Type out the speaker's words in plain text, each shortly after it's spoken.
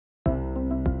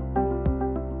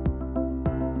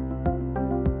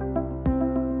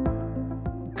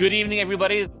Good evening,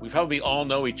 everybody. We probably all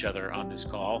know each other on this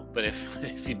call, but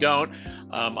if you don't,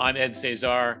 I'm Ed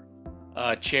Cesare,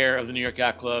 chair of the New York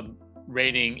Yacht Club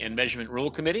Rating and Measurement Rule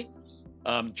Committee,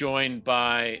 joined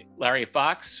by Larry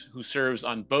Fox, who serves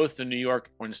on both the New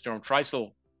York and Storm Trysail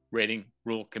Rating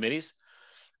Rule Committees,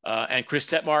 and Chris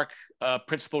Tetmark,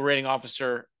 Principal Rating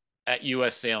Officer at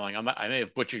U.S. Sailing. I may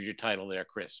have butchered your title there,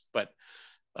 Chris, but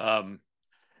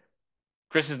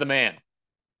Chris is the man.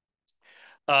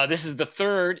 This is the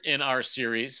third in our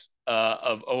series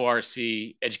of ORC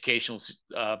educational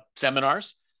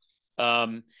seminars.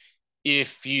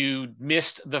 If you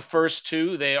missed the first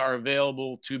two, they are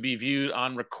available to be viewed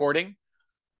on recording.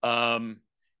 And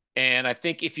I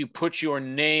think if you put your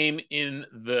name in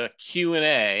the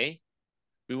Q&A,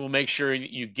 we will make sure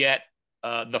you get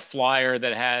the flyer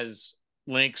that has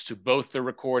links to both the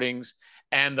recordings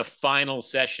and the final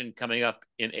session coming up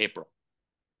in April.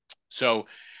 So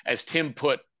as Tim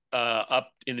put up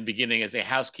in the beginning as a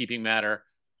housekeeping matter,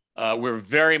 we're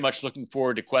very much looking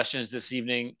forward to questions this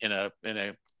evening in a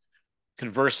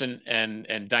conversant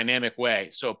and dynamic way.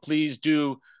 So please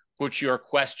do put your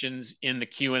questions in the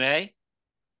Q&A.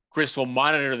 Chris will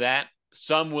monitor that.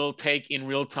 Some will take in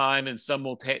real time and some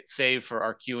will save for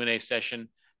our Q&A session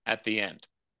at the end.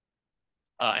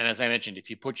 And as I mentioned, if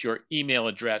you put your email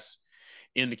address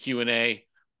in the Q&A,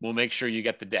 we'll make sure you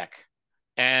get the deck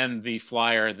and the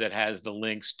flyer that has the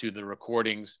links to the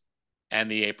recordings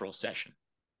and the April session.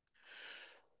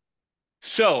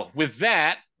 So with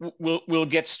that, we'll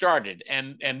get started.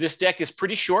 And this deck is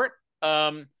pretty short.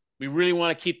 We really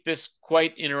want to keep this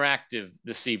quite interactive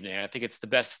this evening. I think it's the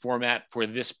best format for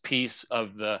this piece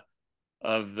of the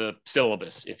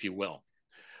syllabus, if you will.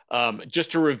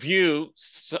 Just to review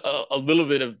a little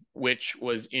bit of which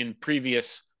was in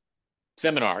previous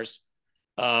seminars,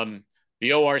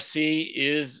 the ORC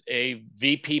is a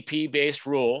VPP-based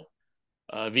rule.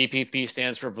 VPP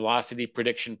stands for Velocity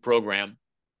Prediction Program,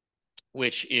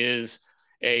 which is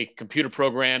a computer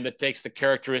program that takes the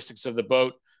characteristics of the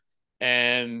boat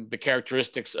and the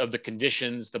characteristics of the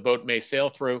conditions the boat may sail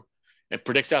through and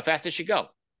predicts how fast it should go.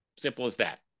 Simple as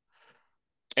that.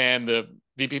 And the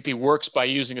VPP works by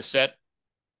using a set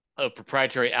of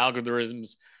proprietary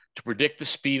algorithms to predict the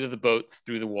speed of the boat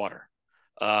through the water.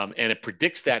 And it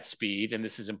predicts that speed, and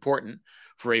this is important,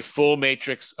 for a full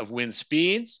matrix of wind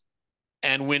speeds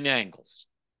and wind angles.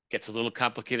 Gets a little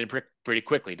complicated pretty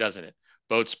quickly, doesn't it?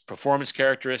 Boats' performance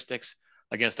characteristics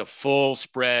against a full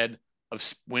spread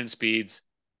of wind speeds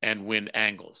and wind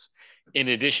angles. In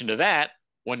addition to that,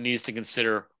 one needs to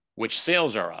consider which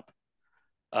sails are up.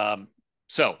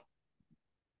 So,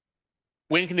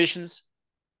 wind conditions,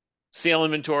 sail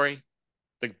inventory,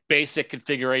 the basic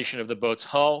configuration of the boat's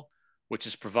hull, which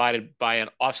is provided by an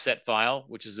offset file,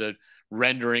 which is a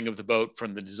rendering of the boat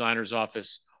from the designer's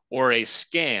office, or a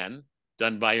scan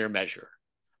done by your measurer.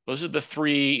 Those are the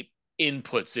three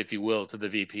inputs, if you will, to the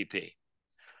VPP.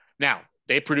 Now,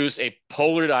 they produce a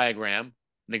polar diagram,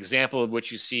 an example of which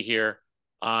you see here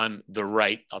on the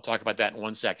right. I'll talk about that in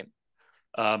 1 second.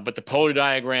 But the polar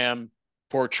diagram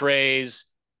portrays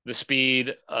the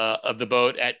speed of the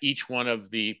boat at each one of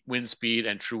the wind speed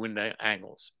and true wind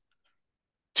angles.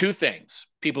 Two things.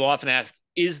 People often ask,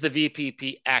 is the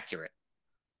VPP accurate?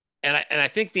 And I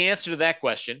think the answer to that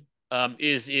question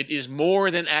is it is more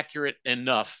than accurate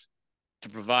enough to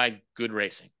provide good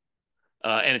racing.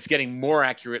 And it's getting more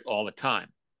accurate all the time.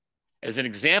 As an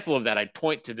example of that, I'd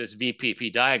point to this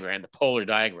VPP diagram, the polar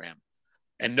diagram,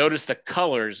 and notice the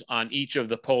colors on each of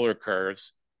the polar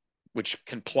curves, which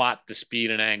can plot the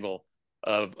speed and angle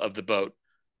of the boat.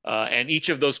 And each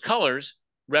of those colors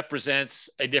represents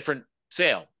a different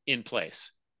sail in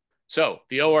place. So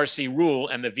the ORC rule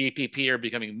and the VPP are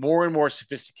becoming more and more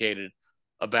sophisticated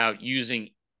about using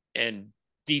and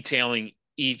detailing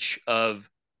each of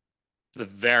the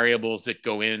variables that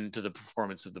go into the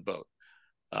performance of the boat.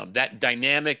 That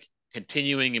dynamic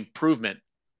continuing improvement,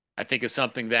 I think, is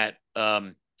something that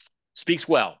speaks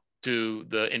well to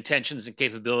the intentions and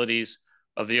capabilities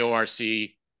of the ORC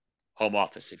home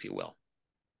office, if you will.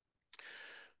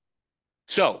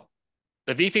 So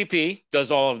the VPP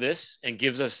does all of this and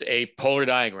gives us a polar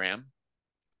diagram.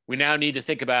 We now need to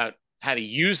think about how to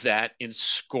use that in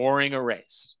scoring a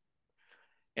race.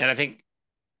 And I think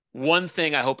one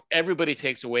thing I hope everybody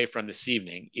takes away from this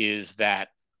evening is that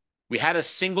we had a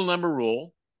single number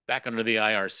rule back under the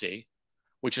IRC,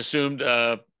 which assumed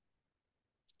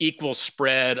equal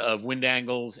spread of wind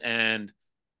angles and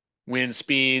wind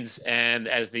speeds. And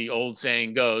as the old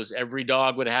saying goes, every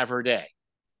dog would have her day.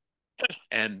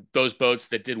 And those boats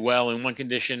that did well in one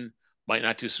condition might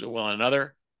not do so well in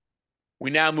another. We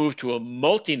now move to a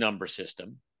multi-number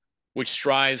system, which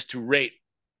strives to rate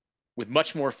with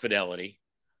much more fidelity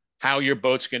how your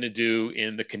boat's going to do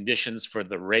in the conditions for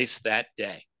the race that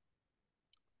day.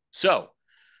 So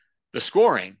the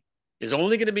scoring is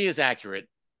only going to be as accurate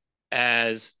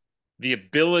as the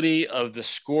ability of the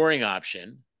scoring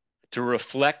option to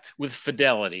reflect with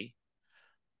fidelity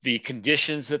the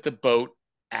conditions that the boat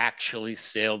actually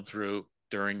sailed through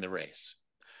during the race.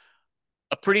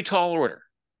 A pretty tall order,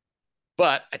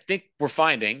 but I think we're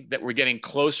finding that we're getting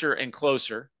closer and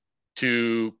closer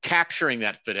to capturing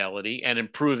that fidelity and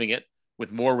improving it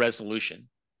with more resolution.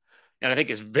 And I think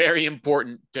it's very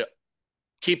important to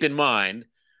keep in mind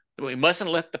that we mustn't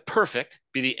let the perfect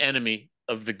be the enemy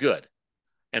of the good.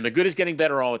 And the good is getting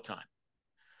better all the time.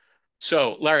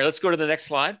 So, Larry, let's go to the next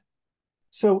slide.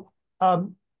 So what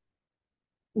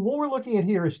we're looking at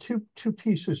here is two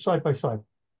pieces side by side.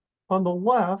 On the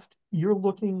left, you're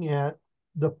looking at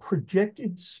the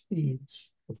projected speeds,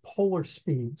 the polar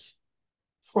speeds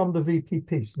from the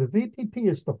VPP. So the VPP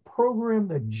is the program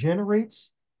that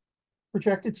generates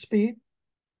projected speed.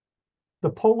 The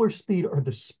polar speed are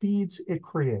the speeds it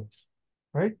creates,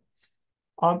 right?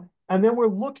 And then we're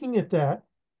looking at that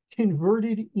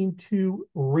converted into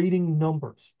rating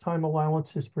numbers, time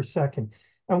allowances per second.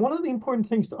 And one of the important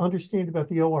things to understand about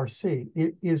the ORC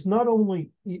is not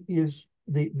only is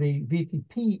the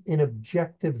VPP an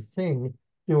objective thing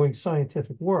doing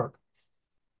scientific work,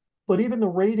 but even the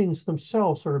ratings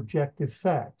themselves are objective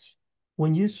facts.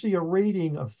 When you see a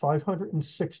rating of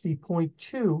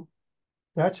 560.2,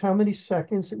 that's how many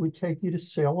seconds it would take you to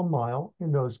sail a mile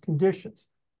in those conditions.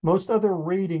 Most other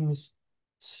ratings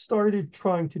started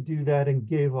trying to do that and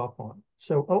gave up on it.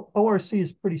 So ORC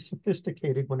is pretty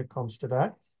sophisticated when it comes to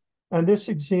that. And this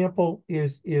example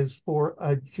is for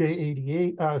a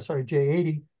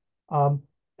J80.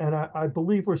 And I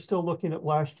believe we're still looking at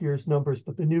last year's numbers,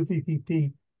 but the new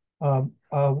VPP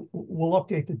we'll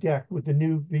update the deck with the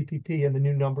new VPP and the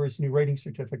new numbers, new rating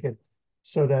certificate,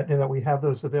 so that we have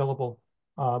those available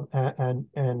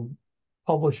and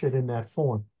publish it in that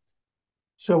form.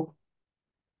 So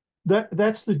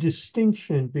that's the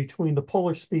distinction between the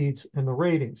polar speeds and the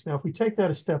ratings. Now, if we take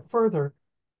that a step further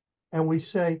and we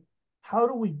say, how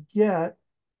do we get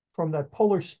from that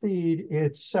polar speed,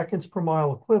 its seconds per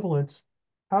mile equivalents,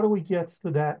 how do we get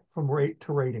to that from rate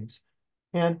to ratings?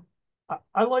 And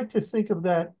I like to think of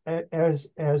that as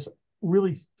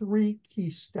really three key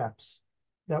steps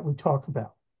that we talk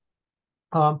about.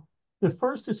 The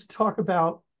first is to talk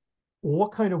about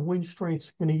what kind of wind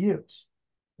strengths we're going to use.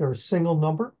 There's single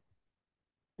number,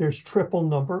 there's triple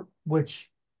number, which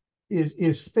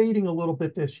is fading a little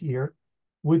bit this year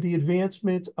with the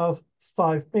advancement of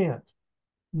 5-band,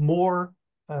 more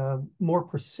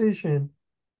precision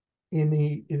in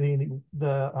the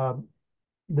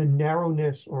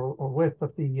narrowness or width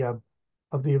of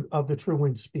the true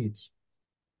wind speeds.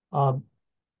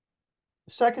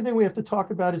 Second thing we have to talk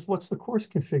about is what's the course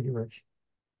configuration.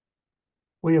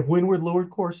 We have windward leeward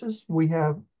courses. We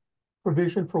have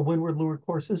provision for windward leeward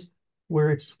courses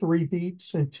where it's 3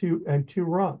 beats and two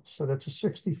runs. So that's a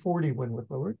 60-40 windward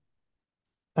leeward.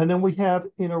 And then we have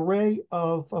an array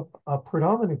of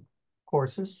predominant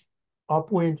courses,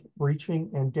 upwind,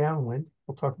 reaching, and downwind.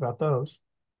 We'll talk about those.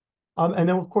 And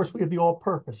then, of course, we have the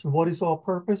all-purpose. And what is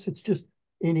all-purpose? It's just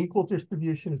an equal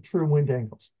distribution of true wind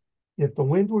angles. If the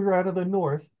wind were out of the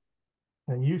north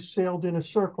and you sailed in a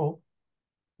circle,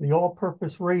 the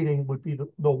all-purpose rating would be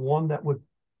the one that would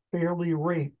fairly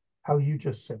rate how you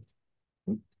just said.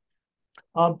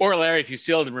 Or Larry, if you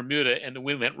sailed in Bermuda and the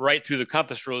wind went right through the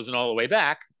compass rose and all the way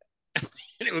back,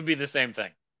 it would be the same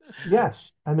thing.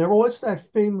 Yes, and there was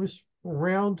that famous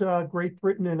round Great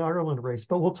Britain and Ireland race,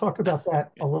 but we'll talk about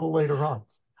that a little later on.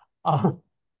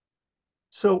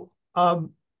 So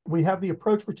we have the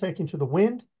approach we're taking to the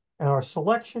wind and our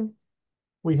selection.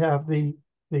 We have the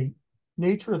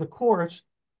nature of the course,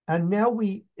 and now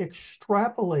we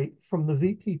extrapolate from the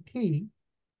VPP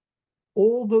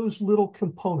all those little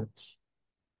components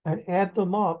and add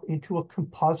them up into a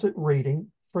composite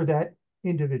rating for that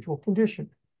individual condition.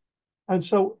 And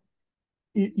so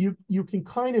you can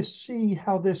kind of see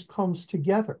how this comes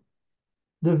together.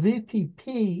 The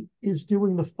VPP is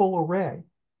doing the full array,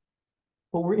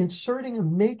 but we're inserting a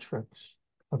matrix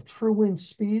of true wind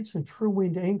speeds and true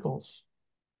wind angles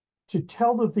to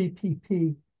tell the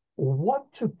VPP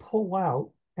what to pull out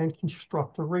and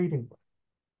construct a rating with.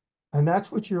 And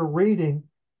that's what your rating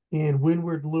in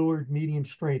windward leeward medium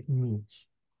strength means.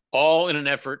 All in an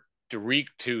effort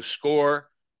to score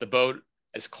the boat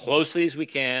as closely as we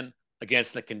can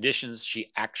against the conditions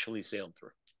she actually sailed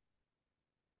through.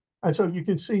 And so you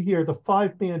can see here the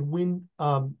 5-band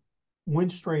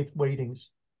wind strength weightings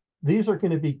These are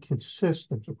going to be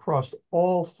consistent across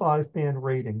all 5-band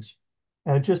ratings.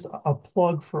 And just a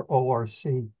plug for ORC.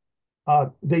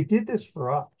 They did this for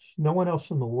us. No one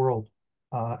else in the world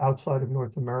outside of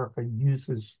North America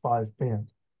uses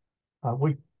 5-band.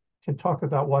 We can talk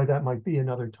about why that might be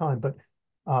another time, but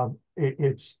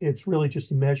it's really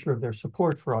just a measure of their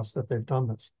support for us that they've done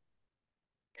this.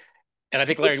 And I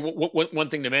think, Larry, one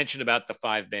thing to mention about the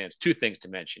 5 bands, two things to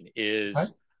mention Right?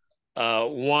 is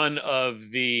one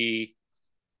of the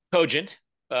cogent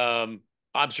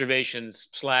observations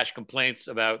slash complaints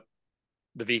about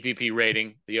the VPP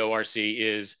rating, the ORC,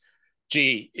 is,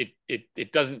 gee,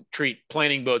 it doesn't treat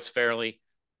planning boats fairly.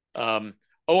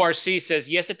 ORC says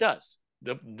yes, it does.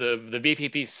 The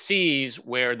VPP sees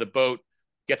where the boat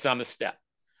gets on the step.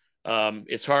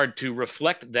 It's hard to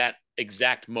reflect that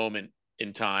exact moment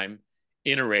in time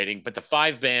in a rating, but the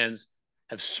 5 bands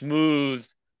have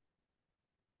smoothed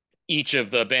each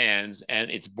of the bands and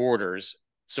its borders,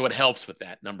 so it helps with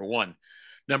that. Number one.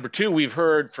 Number two, we've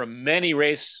heard from many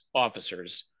race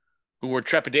officers who were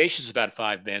trepidatious about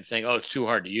 5 bands, saying, "Oh, it's too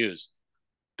hard to use."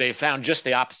 They found just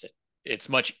the opposite. It's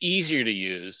much easier to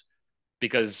use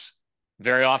because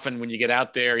very often when you get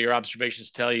out there, your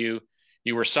observations tell you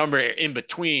you were somewhere in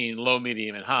between low,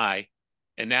 medium, and high.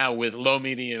 And now with low,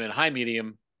 medium, and high,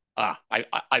 medium,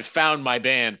 I found my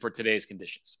band for today's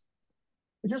conditions.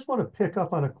 I just want to pick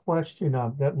up on a question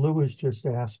that Lewis just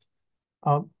asked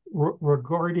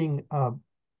regarding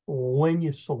when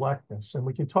you select this, and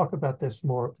we can talk about this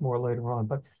more later on.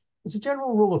 But as a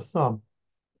general rule of thumb,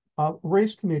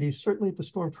 race committees, certainly at the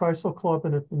Storm Trysail Club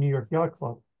and at the New York Yacht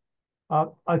Club,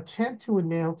 attempt to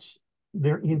announce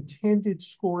their intended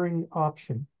scoring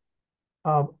option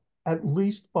at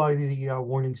least by the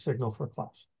warning signal for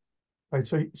class. Right,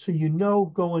 so you know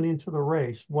going into the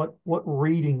race what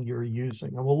rating you're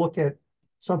using, and we'll look at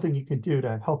something you can do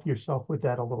to help yourself with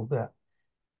that a little bit.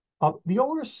 The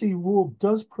ORC rule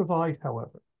does provide,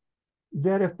 however,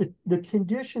 that if the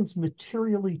conditions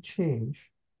materially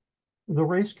change, the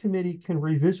race committee can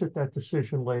revisit that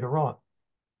decision later on.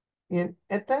 And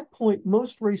at that point,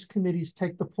 most race committees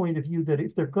take the point of view that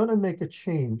if they're going to make a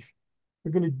change,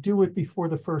 they're going to do it before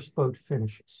the first boat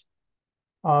finishes.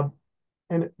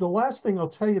 And the last thing I'll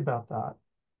tell you about that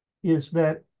is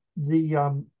that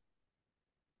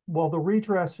while the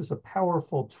redress is a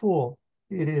powerful tool,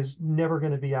 it is never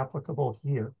going to be applicable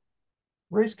here.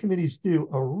 Race committees do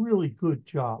a really good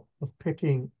job of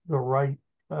picking the right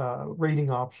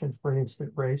rating option for an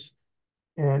instant race,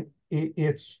 and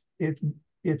it's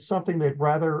something they'd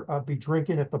rather be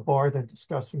drinking at the bar than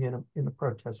discussing in the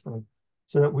protest room,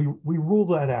 so that we rule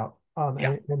that out.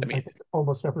 Yeah, and I think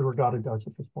almost every regatta does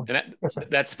at this point. And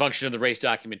that's a function of the race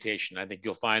documentation. I think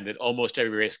you'll find that almost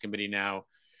every race committee now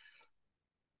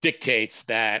dictates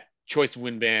that choice of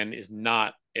wind band is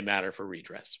not a matter for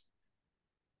redress.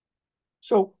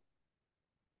 So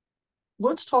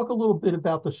let's talk a little bit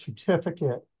about the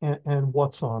certificate and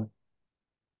what's on it.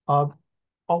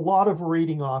 A lot of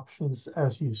rating options,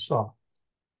 as you saw.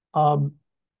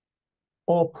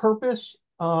 All-purpose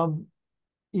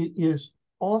is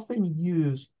often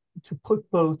used to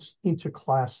put boats into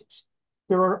classes.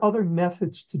 There are other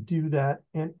methods to do that,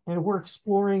 and we're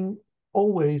exploring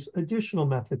always additional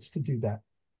methods to do that.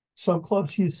 Some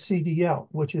clubs use CDL,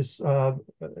 which is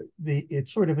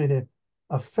it's sort of an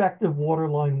effective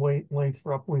waterline length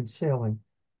for upwind sailing.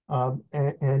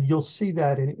 And you'll see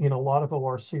that in a lot of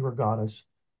ORC regattas.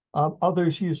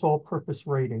 Others use all-purpose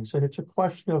ratings, and it's a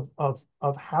question of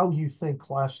how you think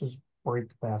classes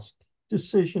break best.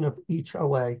 Decision of each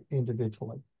OA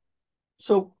individually.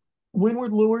 So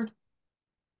windward leeward,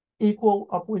 equal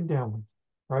upwind downwind,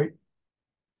 right?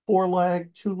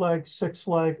 4-leg, 2-leg,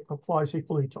 6-leg applies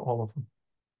equally to all of them.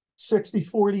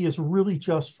 60-40 is really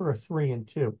just for a 3 and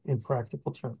 2 in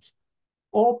practical terms.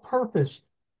 All-purpose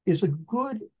is a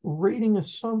good rating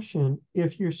assumption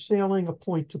if you're sailing a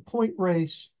point-to-point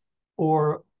race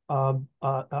or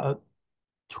a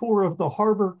tour of the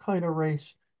harbor kind of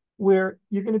race, where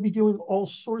you're going to be doing all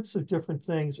sorts of different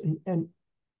things and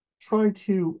trying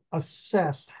to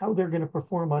assess how they're going to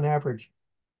perform on average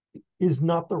is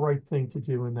not the right thing to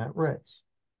do in that race.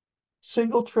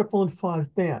 Single, triple, and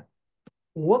 5-band.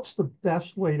 What's the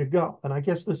best way to go? And I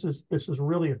guess this is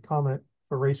really a comment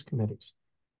for race committees.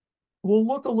 We'll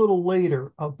look a little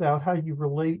later about how you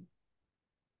relate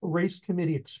race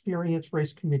committee experience,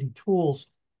 race committee tools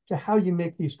to how you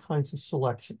make these kinds of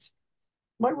selections.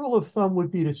 My rule of thumb would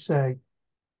be to say,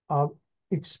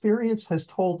 experience has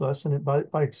told us, and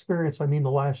by experience, I mean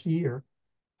the last year,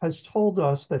 has told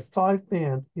us that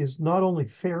 5-band is not only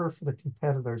fairer for the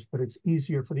competitors, but it's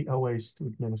easier for the OAs to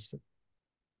administer.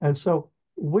 And so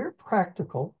where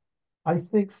practical, I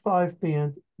think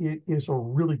 5-band is a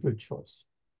really good choice.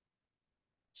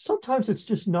 Sometimes it's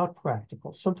just not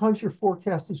practical. Sometimes your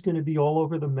forecast is going to be all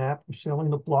over the map. You're sailing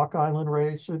the Block Island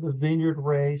race or the Vineyard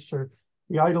race or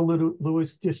the Ida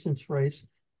Lewis distance race,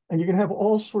 and you're going to have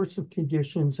all sorts of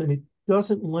conditions, and it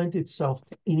doesn't lend itself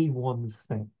to any one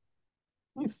thing.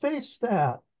 When you face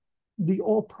that, the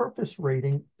all-purpose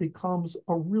rating becomes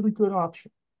a really good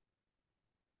option.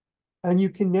 And you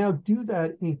can now do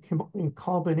that in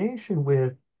combination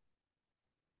with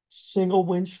single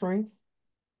wind strength,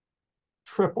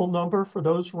 triple number for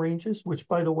those ranges, which,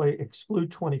 by the way,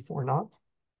 exclude 24 knot,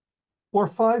 or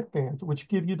 5-band, which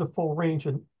give you the full range.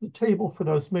 And the table for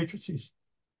those matrices,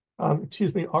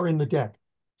 are in the deck.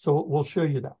 So we'll show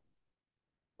you that.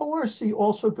 ORC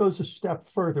also goes a step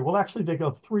further. Well, actually, they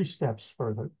go 3 steps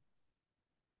further.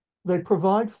 They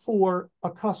provide for a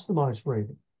customized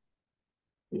rating.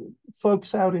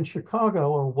 Folks out in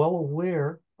Chicago are well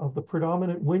aware of the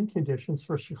predominant wind conditions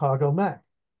for Chicago MAC.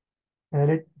 And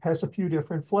it has a few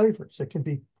different flavors. It can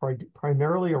be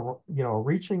primarily a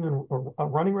reaching or a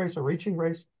running race, a reaching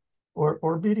race, or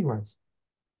a beating race.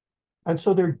 And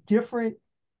so there are different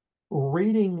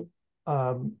rating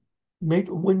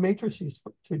wind matrices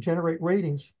to generate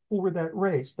ratings for that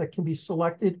race that can be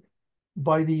selected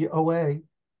by the OA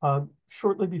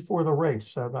shortly before the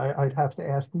race. I'd have to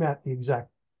ask Matt the exact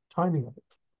timing of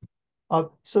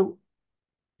it. So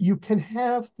you can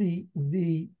have the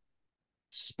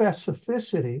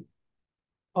specificity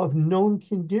of known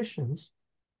conditions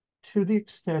to the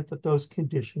extent that those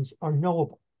conditions are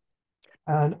knowable.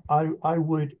 And I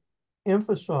would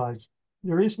emphasize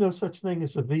there is no such thing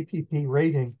as a VPP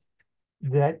rating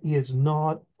that is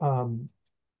not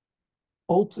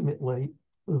ultimately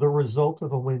the result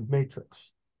of a wind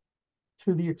matrix.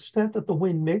 To the extent that the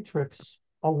wind matrix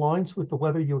aligns with the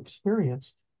weather you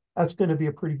experience, that's going to be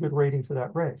a pretty good rating for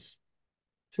that race.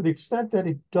 To the extent that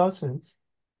it doesn't,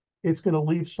 it's going to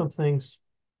leave some things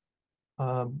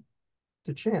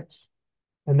to chance.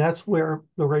 And that's where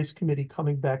the race committee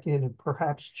coming back in and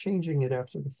perhaps changing it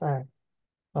after the fact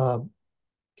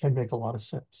can make a lot of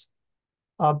sense.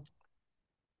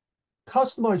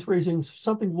 Customized ratings,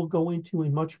 something we'll go into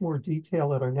in much more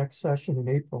detail at our next session in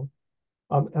April.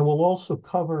 And we'll also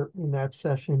cover in that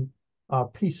session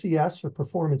PCS, or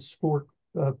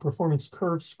performance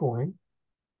curve scoring,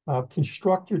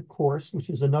 constructed course, which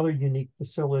is another unique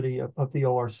facility of the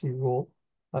ORC rule,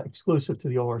 exclusive to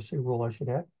the ORC rule, I should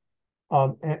add.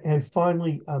 And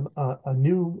finally, a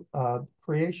new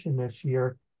creation this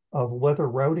year of weather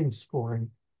routing scoring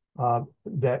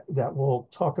that we'll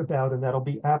talk about, and that'll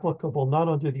be applicable not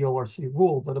under the ORC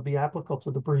rule, but it'll be applicable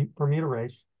to the Bermuda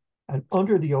race. And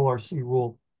under the ORC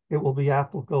rule, it will be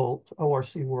applicable to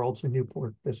ORC Worlds in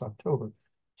Newport this October.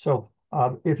 So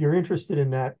if you're interested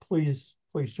in that, please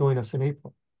join us in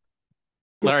April.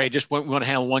 Larry, just want to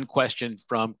handle one question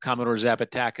from Commodore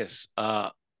Zapatakis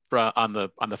on the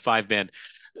 5-band.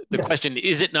 The Yes. question: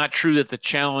 is it not true that the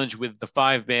challenge with the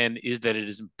 5-band is that it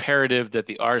is imperative that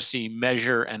the RC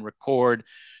measure and record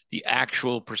the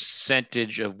actual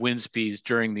percentage of wind speeds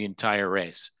during the entire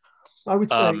race? I would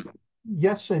say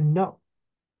yes and no,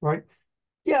 right?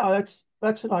 Yeah,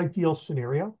 that's an ideal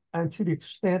scenario. And to the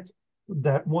extent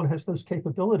that one has those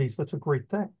capabilities, that's a great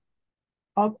thing.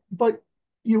 But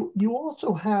you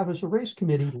also have, as a race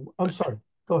committee, I'm sorry,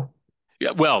 go ahead.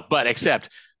 Yeah, well, but except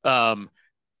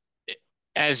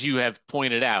as you have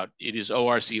pointed out, it is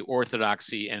ORC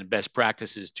orthodoxy and best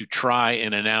practices to try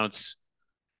and announce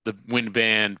the wind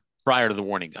band prior to the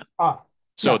warning gun.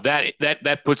 So yeah.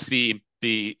 that puts the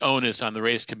onus on the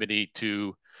race committee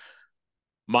to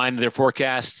mind their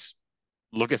forecasts,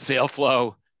 look at sail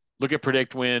flow, look at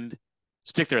predict wind,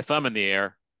 stick their thumb in the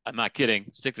air. I'm not kidding.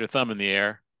 Stick their thumb in the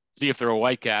air, see if there are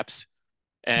whitecaps,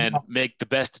 and make the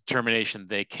best determination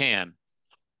they can.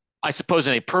 I suppose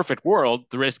in a perfect world,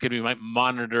 the race committee might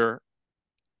monitor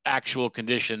actual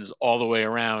conditions all the way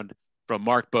around from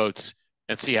mark boats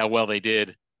and see how well they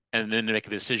did, and then make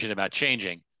a decision about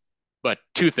changing. But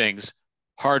two things: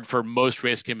 hard for most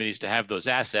race committees to have those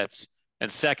assets,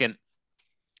 and second,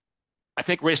 I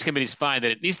think race committees find that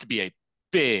it needs to be a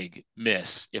big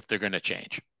miss if they're going to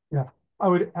change. Yeah, I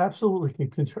would absolutely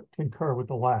concur with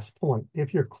the last point.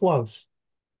 If you're close,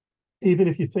 even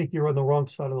if you think you're on the wrong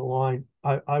side of the line,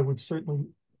 I would certainly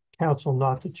counsel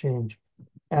not to change.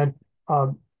 And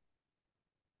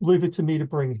leave it to me to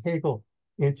bring Hegel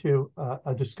into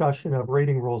a discussion of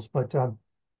rating rules. But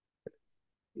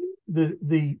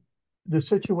the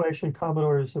situation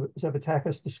Commodore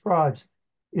Zapatakis describes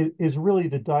is really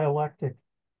the dialectic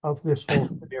of this whole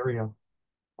scenario.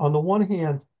 On the one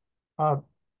hand,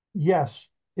 yes,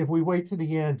 if we wait to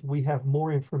the end, we have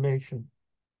more information,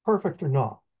 perfect or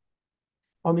not.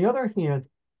 On the other hand,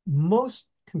 most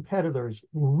competitors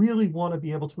really want to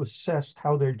be able to assess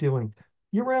how they're doing.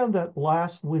 You're around that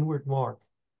last windward mark.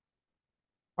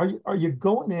 Are you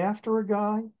going after a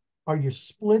guy? Are you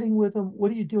splitting with him?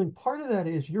 What are you doing? Part of that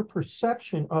is your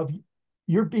perception of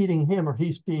you're beating him or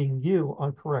he's beating you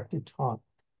on corrected time.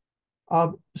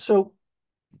 So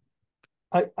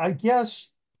I guess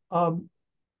I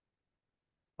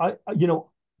you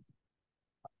know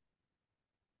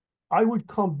I would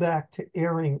come back to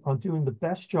erring on doing the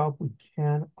best job we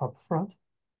can up front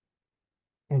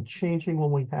and changing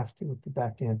when we have to at the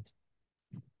back end.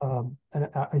 And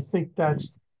I think that's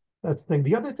the thing.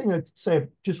 The other thing I'd say,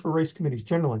 just for race committees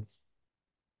generally,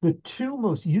 the two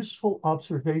most useful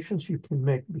observations you can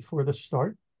make before the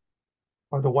start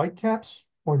are the whitecaps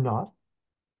or not,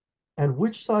 and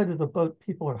which side of the boat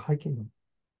people are hiking them.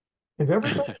 If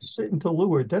everybody's sitting to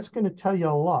leeward, that's going to tell you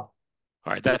a lot.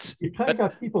 All right, that's You kind of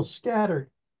got people scattered,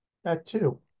 that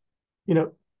too. You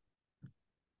know,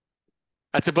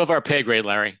 that's above our pay grade,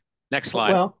 Larry. Next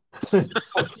slide. well, okay.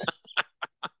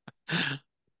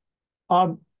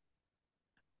 Um,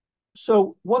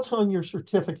 so what's on your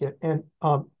certificate? And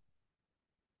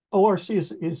ORC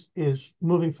is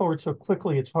moving forward so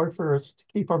quickly, it's hard for us to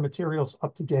keep our materials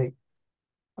up to date.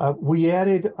 We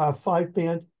added a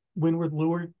 5-band windward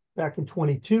leeward back in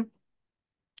 22.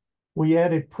 We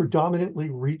added predominantly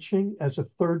reaching as a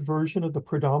third version of the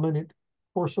predominant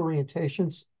course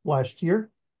orientations last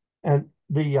year. And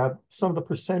the some of the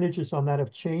percentages on that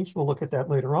have changed. We'll look at that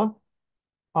later on.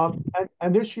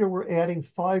 And this year we're adding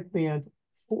 5-band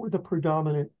for the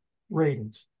predominant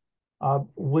ratings,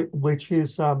 which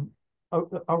is a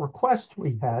request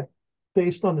we had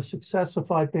based on the success of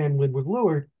 5-band windward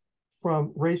leeward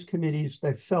from race committees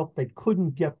that felt they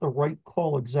couldn't get the right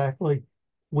call exactly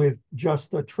with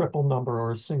just a triple number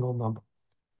or a single number.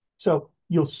 So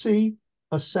you'll see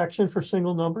a section for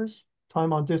single numbers,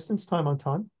 time on distance, time on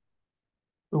time.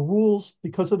 The rules,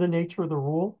 because of the nature of the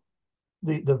rule,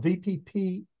 the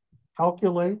VPP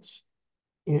calculates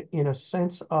in a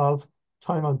sense of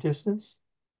time on distance.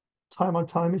 Time on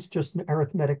time is just an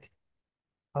arithmetic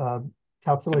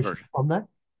calculation from that.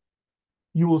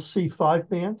 You will see 5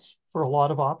 bands for a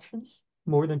lot of options,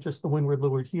 more than just the windward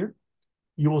leeward here.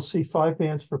 You will see 5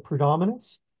 bands for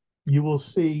predominance. You will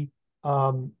see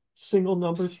single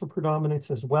numbers for predominance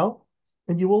as well.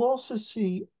 And you will also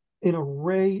see an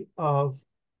array of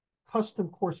custom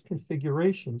course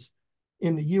configurations.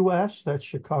 In the US, that's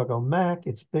Chicago Mac,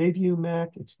 it's Bayview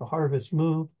Mac, it's the Harvest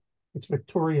Move, it's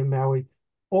Victoria Maui.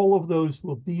 All of those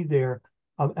will be there.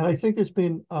 And I think there's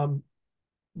been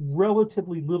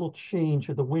relatively little change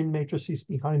of the wind matrices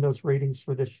behind those ratings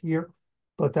for this year,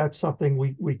 but that's something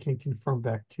we can confirm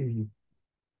back to you.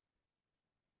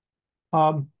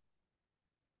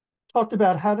 Talked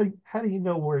about how do you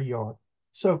know where you are.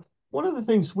 So one of the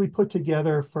things we put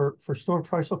together for Storm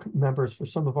Trysail members for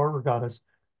some of our regattas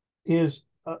is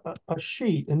a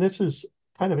sheet, and this is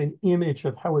kind of an image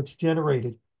of how it's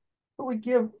generated. But we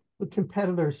give the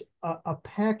competitors a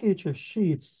package of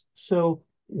sheets, so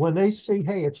when they say,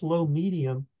 hey, it's low,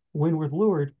 medium, windward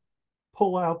leeward,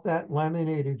 pull out that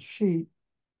laminated sheet,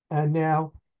 and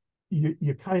now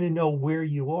you kind of know where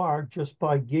you are just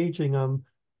by gauging them,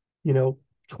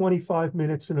 25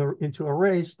 minutes into a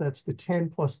race, that's the 10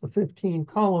 plus the 15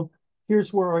 column.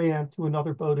 Here's where I am to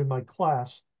another boat in my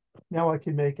class. Now I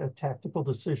can make a tactical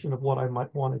decision of what I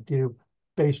might want to do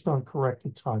based on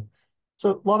corrected time.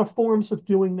 So a lot of forms of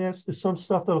doing this. There's some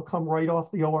stuff that'll come right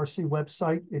off the ORC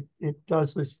website. It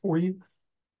does this for you.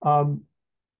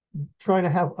 Trying to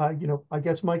have, I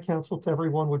guess my counsel to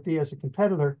everyone would be as a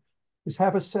competitor is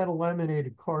have a set of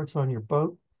laminated cards on your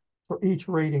boat for each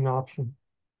rating option.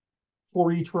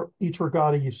 For each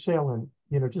regatta you sail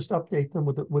in, just update them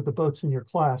with the boats in your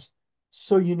class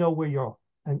so you know where you are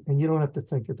and you don't have to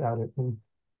think about it. And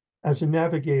as a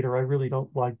navigator, I really don't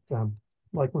like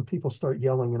when people start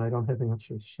yelling and I don't have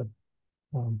answers. So,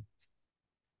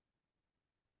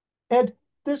 Ed,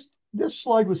 this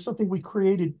slide was something we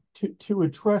created to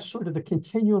address sort of the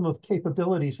continuum of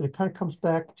capabilities, and it kind of comes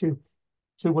back to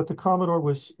what the Commodore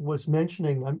was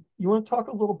mentioning. You want to talk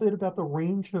a little bit about the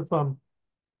range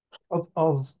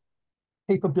of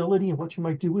capability and what you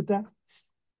might do with that?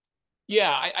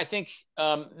 Yeah, I think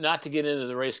not to get into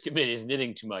the race committee's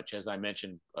knitting too much, as I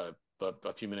mentioned a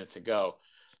few minutes ago,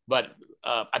 but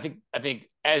I think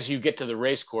as you get to the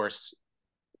race course,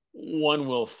 one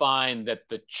will find that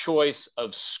the choice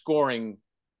of scoring,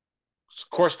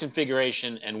 course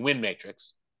configuration, and wind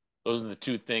matrix, those are the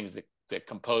two things that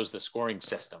compose the scoring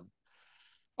system,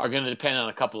 are going to depend on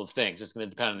a couple of things. It's going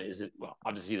to depend on,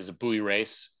 obviously, is it a buoy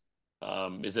race?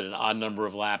 Is it an odd number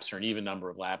of laps or an even number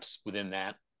of laps within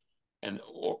that? And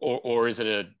or is it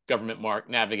a government marked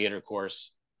navigator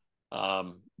course?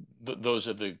 Those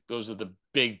are the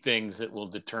big things that will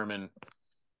determine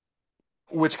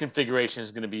which configuration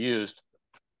is going to be used.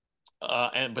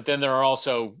 But then there are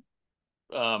also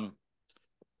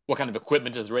what kind of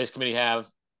equipment does the race committee have?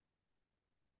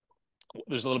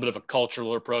 There's a little bit of a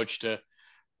cultural approach to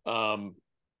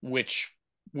which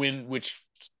wind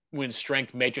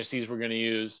strength matrices we're going to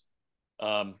use.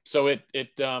 So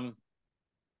it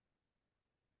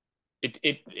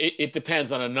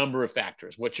depends on a number of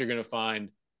factors. What you're going to find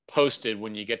posted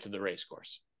when you get to the race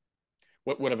course.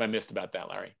 What have I missed about that,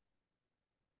 Larry?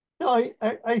 No,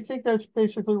 I think that's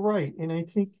basically right, and I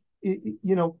think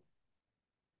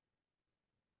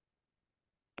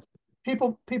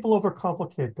people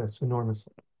overcomplicate this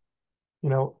enormously.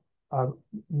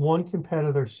 One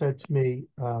competitor said to me,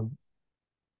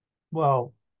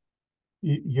 "Well,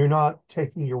 you're not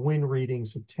taking your wind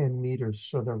readings at 10 meters,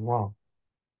 so they're wrong."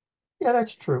 Yeah,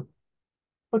 that's true.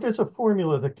 But there's a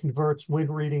formula that converts wind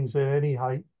readings at any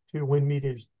height to wind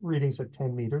meters readings at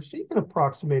 10 meters. So you can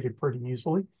approximate it pretty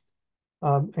easily.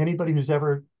 Anybody who's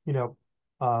ever,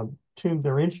 tuned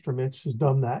their instruments has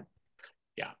done that.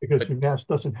 Yeah. Because your mast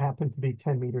doesn't happen to be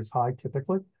 10 meters high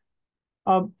typically.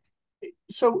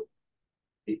 So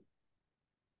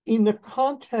in the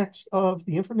context of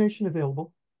the information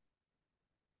available,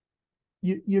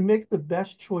 you make the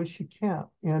best choice you can.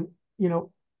 And,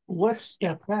 let's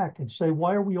step back and say,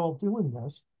 why are we all doing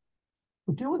this?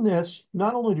 We're doing this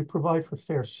not only to provide for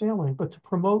fair sailing, but to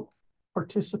promote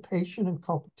participation and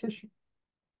competition.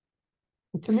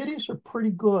 The committees are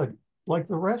pretty good, like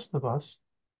the rest of us,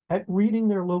 at reading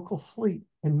their local fleet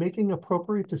and making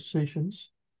appropriate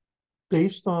decisions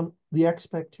based on the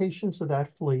expectations of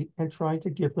that fleet and trying to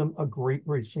give them a great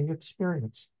racing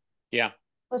experience. Yeah.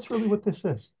 That's really what this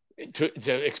is.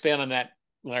 To expand on that,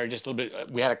 Larry, just a little bit,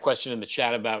 we had a question in the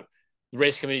chat about the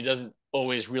race committee doesn't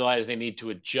always realize they need to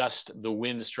adjust the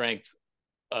wind strength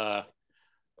to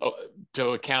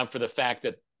account for the fact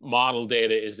that model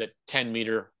data is at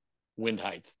 10-meter wind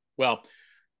height. Well,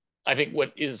 I think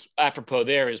what is apropos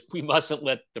there is we mustn't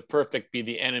let the perfect be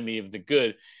the enemy of the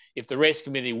good. If the race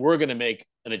committee were going to make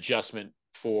an adjustment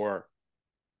for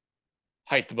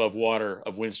height above water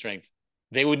of wind strength,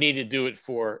 they would need to do it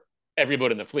for every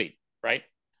boat in the fleet, right?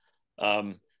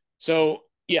 So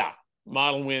yeah,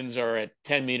 model winds are at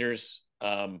 10 meters.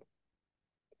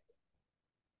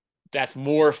 That's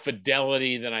more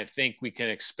fidelity than I think we can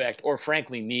expect or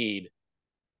frankly need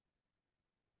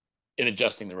in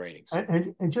adjusting the ratings.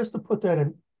 And just to put that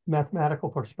in mathematical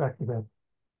perspective, Ed,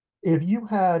 if you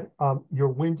had your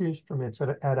wind instruments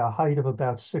at a height of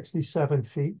about 67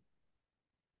 feet,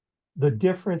 the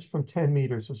difference from 10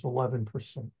 meters is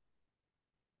 11%.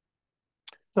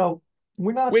 So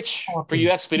we're not Which talking for you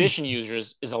expedition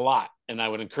users is a lot. And I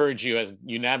would encourage you as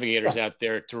you navigators out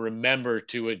there to remember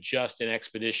to adjust an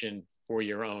expedition for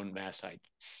your own mast height.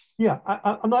 Yeah,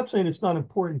 I'm not saying it's not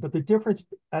important, but the difference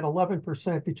at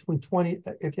 11% between 20,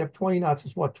 if you have 20 knots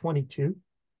is what, 22?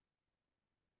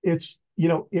 It's,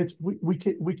 we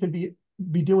can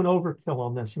be doing overkill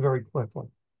on this very quickly.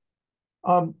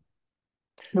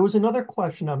 There was another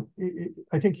question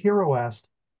I think Hero asked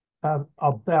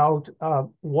about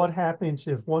what happens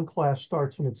if one class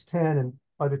starts and it's 10 and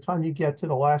by the time you get to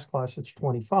the last class it's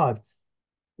 25.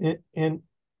 And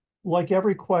like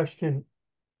every question,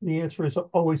 the answer is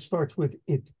always starts with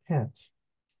it depends.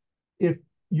 If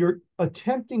you're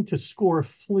attempting to score a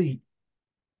fleet,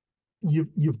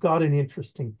 you've got an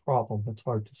interesting problem that's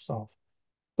hard to solve.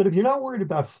 But if you're not worried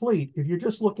about fleet, if you're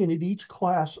just looking at each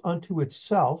class unto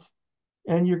itself,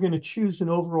 and you're going to choose an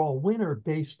overall winner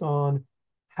based on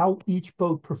how each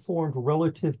boat performed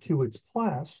relative to its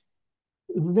class,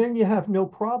 then you have no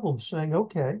problem saying,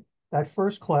 okay, that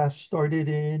first class started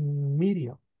in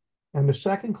medium, and the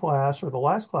second class or the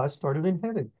last class started in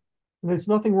heavy. And there's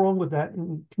nothing wrong with that,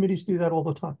 and committees do that all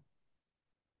the time.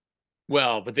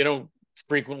 Well, but they don't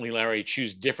frequently, Larry,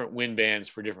 choose different wind bands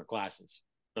for different classes.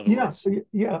 In other words.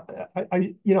 Yeah.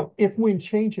 If wind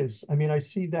changes, I mean, I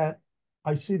see that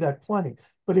plenty,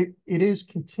 but it is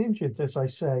contingent, as I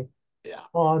say,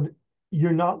 on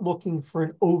you're not looking for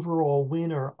an overall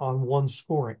winner on one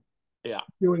scoring. Yeah.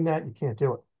 Doing that, you can't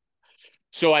do it.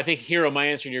 So I think, Hero, my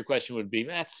answer to your question would be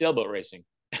that's sailboat racing.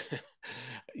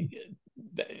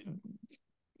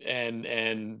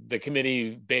 and the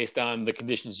committee, based on the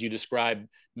conditions you described,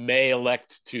 may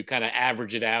elect to kind of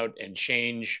average it out and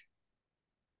change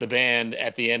the band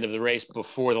at the end of the race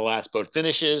before the last boat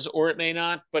finishes, or it may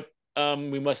not. But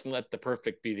we mustn't let the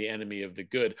perfect be the enemy of the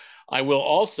good. I will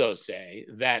also say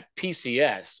that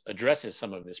PCS addresses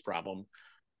some of this problem,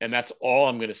 and that's all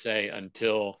I'm going to say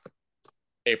until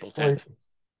April 10th.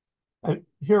 And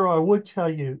here I would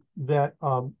tell you that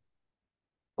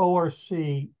ORC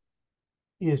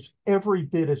is every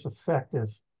bit as effective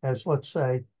as, let's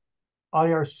say,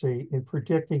 IRC in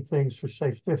predicting things for,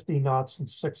 say, 50 knots and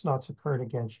 6 knots occurring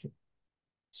against you.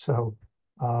 So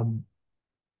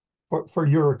for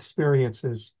your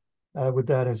experiences with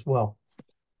that as well.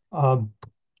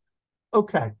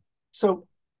 Okay, so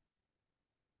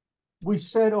we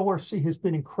said ORC has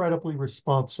been incredibly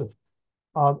responsive.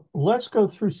 Let's go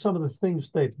through some of the things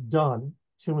they've done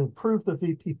to improve the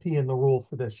VPP and the rule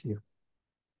for this year.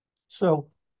 So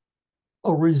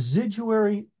a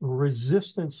residuary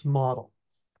resistance model.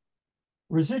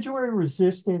 Residuary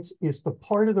resistance is the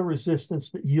part of the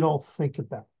resistance that you don't think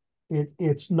about.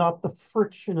 It's not the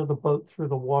friction of the boat through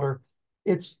the water,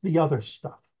 it's the other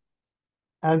stuff.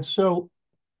 And so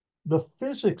the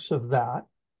physics of that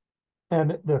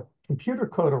and the computer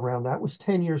code around that was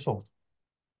 10 years old.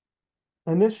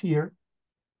 And this year,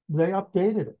 they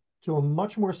updated it to a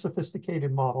much more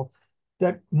sophisticated model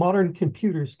that modern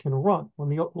computers can run. When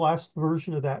the last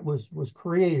version of that was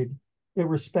created, it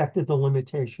respected the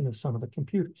limitation of some of the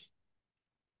computers.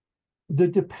 The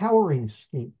depowering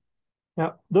scheme.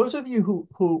 Now, those of you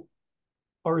who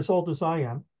are as old as I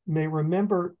am may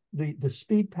remember the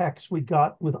speed packs we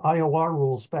got with IOR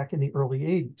rules back in the early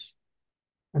 80s.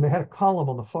 And they had a column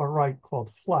on the far right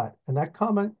called flat. And that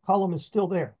column is still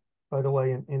there, by the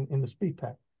way, in the speed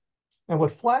pack. And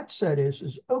what flat said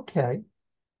is okay,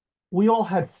 we all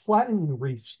had flattening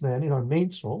reefs then in our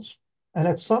mainsails. And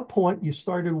at some point, you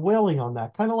started whaling on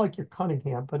that, kind of like your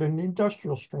Cunningham, but an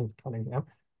industrial strength Cunningham,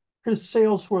 because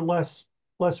sails were less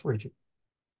rigid.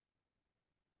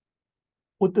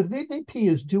 What the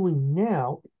VPP is doing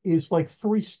now is like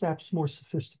 3 steps more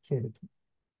sophisticated.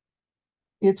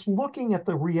 It's looking at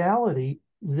the reality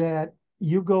that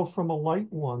you go from a light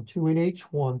 1 to an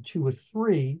H1 to a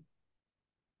 3,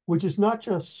 which is not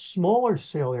just smaller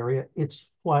sail area, it's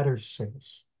flatter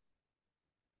sails.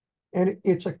 And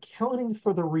it's accounting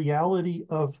for the reality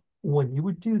of when you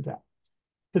would do that.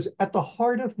 Because at the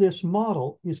heart of this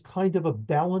model is kind of a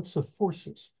balance of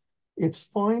forces. It's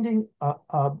finding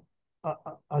a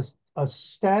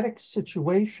static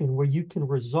situation where you can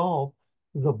resolve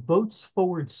the boat's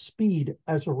forward speed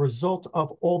as a result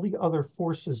of all the other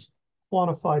forces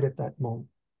quantified at that moment.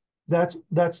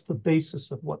 That's the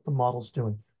basis of what the model's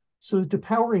doing. So the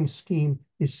depowering scheme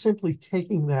is simply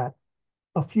taking that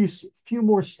a few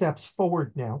more steps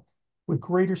forward now with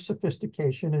greater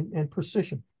sophistication and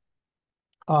precision.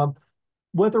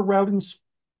 Weather routing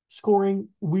scoring,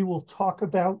 we will talk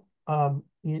about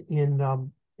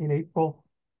in April,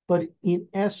 but in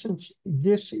essence,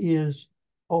 this is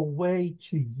a way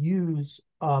to use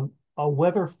a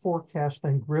weather forecast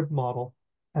and grid model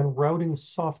and routing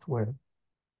software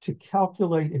to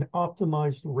calculate an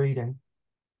optimized rating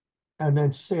and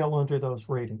then sail under those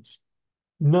ratings.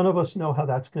 None of us know how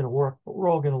that's going to work, but we're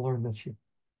all going to learn this year.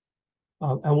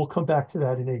 And we'll come back to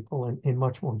that in April in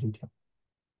much more detail.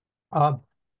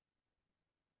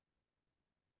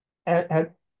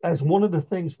 As one of the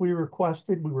things we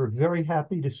requested, we were very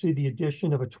happy to see the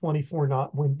addition of a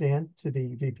 24-knot wind band to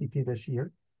the VPP this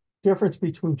year. Difference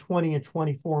between 20 and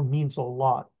 24 means a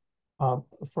lot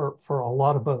for a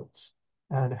lot of boats,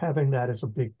 and having that is a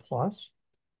big plus.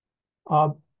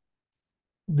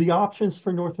 The options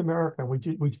for North America, we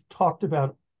talked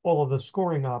about all of the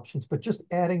scoring options, but just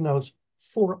adding those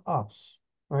for us,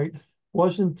 right?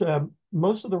 Wasn't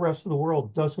most of the rest of the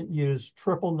world doesn't use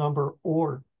triple number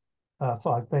or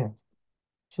 5 band.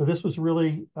 So this was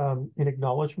really an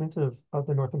acknowledgement of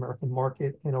the North American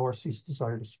market and ORC's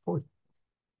desire to support.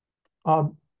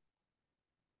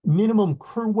 Minimum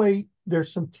crew weight,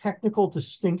 there's some technical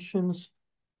distinctions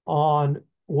on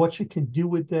what you can do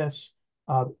with this.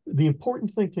 The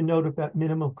important thing to note about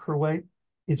minimum crew weight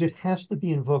is it has to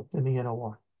be invoked in the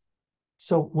NOR.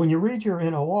 So when you read your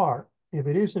NOR, if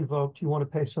it is invoked, you want to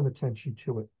pay some attention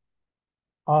to it.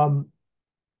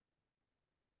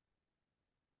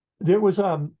 There was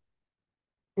an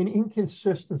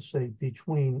inconsistency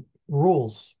between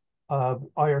rules of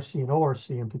IRC and ORC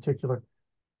in particular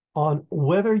on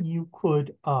whether you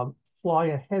could fly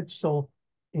a headsail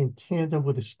in tandem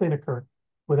with a spinnaker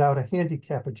without a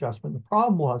handicap adjustment. The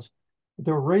problem was that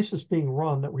there were races being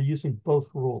run that were using both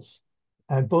rules,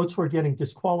 and boats were getting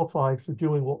disqualified for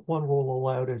doing what one rule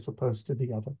allowed as opposed to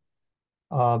the other.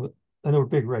 And there were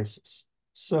big races.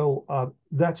 So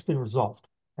that's been resolved,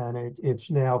 and it's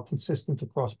now consistent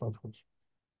across both rules.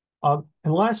 And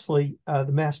lastly,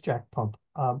 the mast jack pump,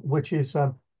 which is,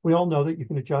 we all know that you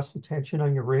can adjust the tension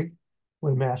on your rig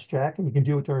with a mast jack, and you can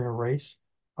do it during a race.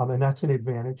 And that's an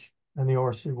advantage, and the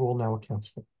ORC rule now accounts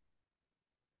for it.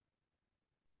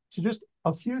 So just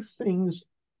a few things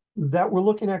that we're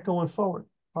looking at going forward.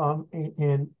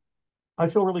 And I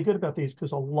feel really good about these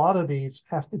because a lot of these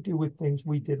have to do with things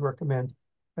we did recommend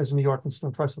as New York and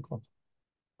Storm Trysail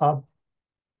Club.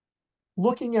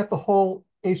 Looking at the whole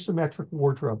asymmetric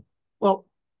wardrobe. Well,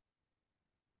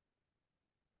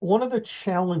 one of the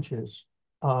challenges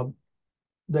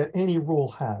that any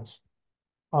rule has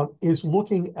is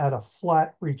looking at a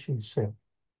flat reaching sail.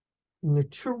 And there are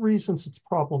two reasons it's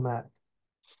problematic.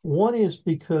 One is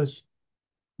because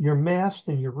your mast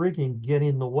and your rigging get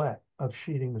in the way of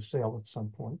sheeting the sail at some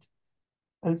point.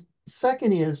 And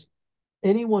second is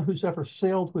anyone who's ever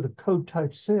sailed with a code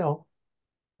type sail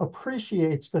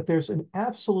appreciates that there's an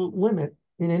absolute limit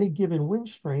in any given wind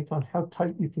strength on how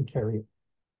tight you can carry it.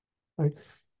 Right?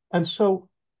 And so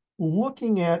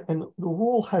looking at, and the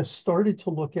rule has started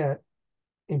to look at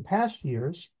in past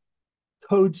years,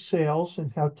 code sails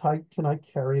and how tight can I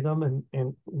carry them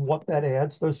and what that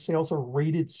adds. Those sails are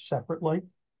rated separately.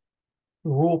 The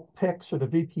rule picks, or the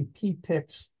VPP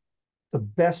picks, the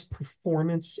best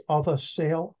performance of a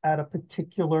sail at a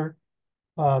particular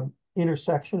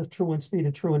intersection of true wind speed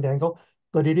and true wind angle,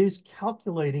 but it is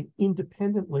calculating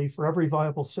independently for every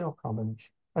viable sail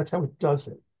combination. That's how it does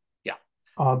it. Yeah.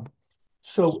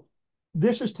 So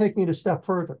this is taking it a step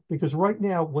further, because right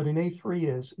now what an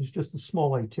A3 is just a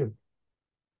small A2.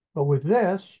 But with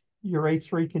this, your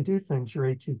A3 can do things your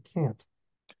A2 can't.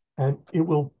 And it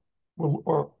will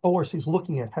or ORC is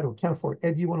looking at how to account for it.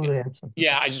 Ed, you want to add something?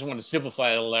 Yeah, I just want to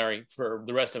simplify it, Larry, for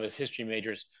the rest of us history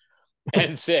majors,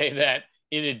 and say that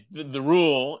the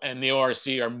rule and the ORC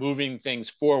are moving things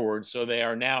forward, so they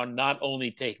are now not only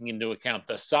taking into account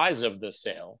the size of the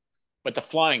sail, but the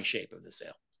flying shape of the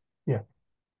sail. Yeah,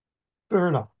 fair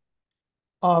enough.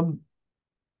 The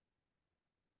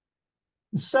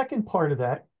second part of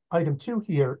that, item 2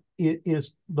 here, it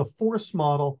is the force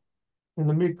model and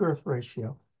the mid-girth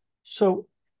ratio. So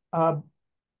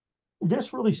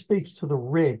this really speaks to the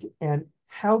rig and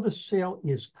how the sail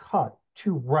is cut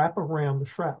to wrap around the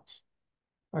shrouds,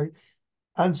 right?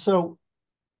 And so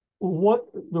what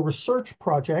the research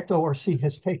project ORC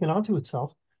has taken onto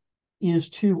itself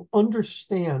is to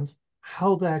understand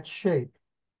how that shape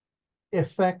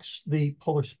affects the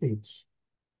polar speeds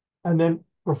and then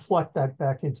reflect that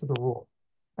back into the rule.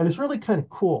 And it's really kind of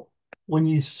cool when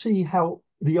you see how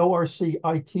the ORC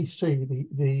ITC,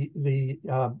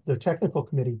 the technical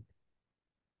committee,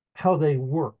 how they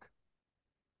work.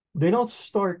 They don't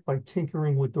start by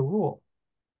tinkering with the rule.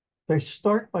 They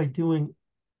start by doing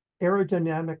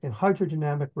aerodynamic and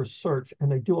hydrodynamic research,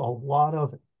 and they do a lot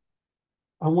of it.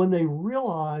 And when they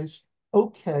realize,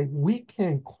 okay, we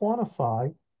can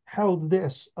quantify how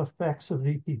this affects a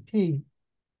VPP,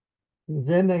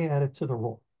 then they add it to the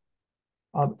rule.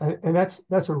 And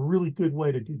that's a really good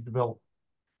way to do development.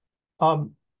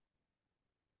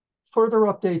 Further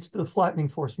updates to the flattening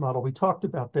force model. We talked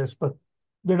about this, but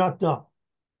they're not done.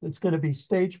 It's going to be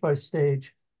stage by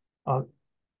stage.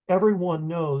 Everyone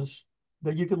knows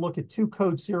that you can look at two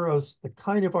code zeros that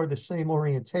kind of are the same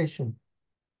orientation,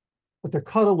 but they're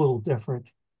cut a little different,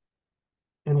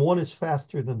 and one is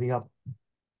faster than the other,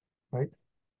 right?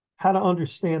 How to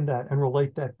understand that and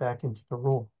relate that back into the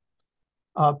rule.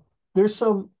 There's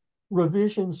some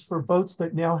revisions for boats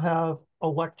that now have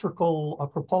electrical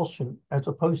propulsion as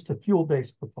opposed to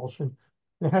fuel-based propulsion.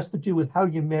 It has to do with how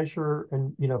you measure,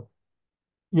 and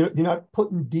you're not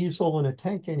putting diesel in a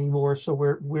tank anymore, so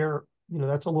we're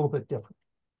that's a little bit different.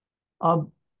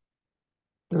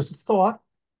 There's a thought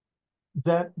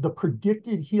that the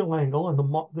predicted heel angle, and the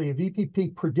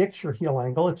VPP predicts your heel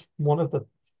angle. It's one of the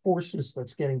forces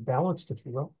that's getting balanced, if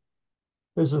you will.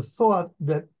 There's a thought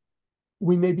that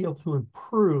we may be able to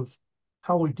improve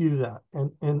how we do that.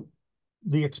 And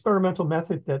the experimental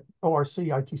method that ORC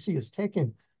ITC has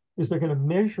taken is they're going to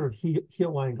measure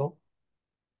heel angle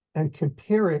and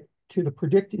compare it to the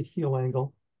predicted heel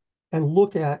angle and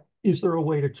look at, is there a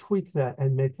way to tweak that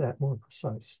and make that more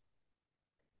precise?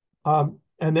 And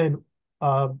then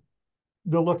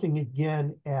they're looking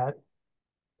again at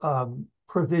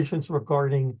provisions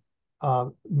regarding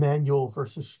manual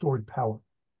versus stored power,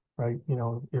 right?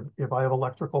 If I have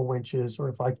electrical winches, or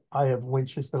if I have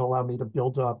winches that allow me to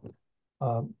build up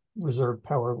reserve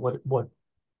power,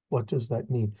 what does that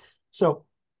mean? So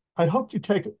I'd hope you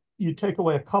take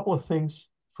away a couple of things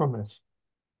from this.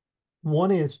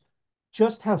 One is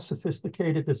just how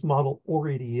sophisticated this model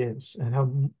already is and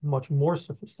how much more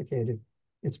sophisticated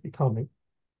it's becoming.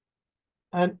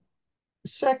 And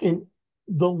Second,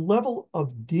 the level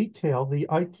of detail the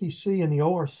ITC and the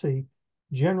ORC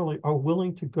generally are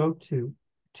willing to go to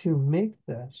make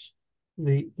this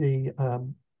the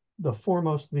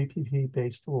foremost VPP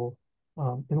based rule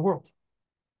in the world.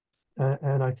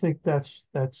 And I think that's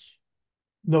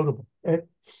notable.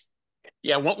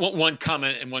 Yeah, one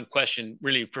comment and one question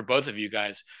really for both of you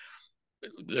guys.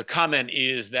 The comment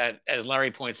is that, as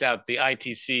Larry points out, the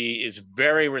ITC is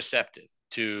very receptive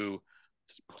to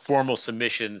formal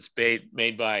submissions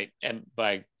made by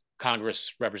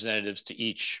Congress representatives to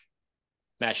each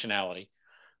nationality.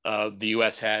 The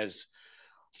U.S. has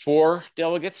 4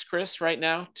 delegates, Chris, right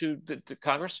now to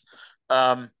Congress.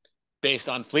 Based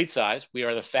on fleet size, we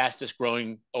are the fastest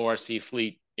growing ORC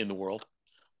fleet in the world.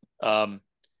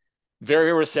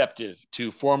 Very receptive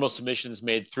to formal submissions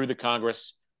made through the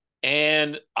Congress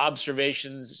and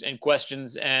observations and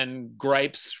questions and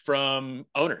gripes from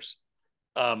owners.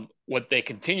 What they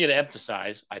continue to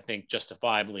emphasize, I think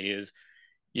justifiably, is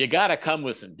you got to come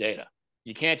with some data.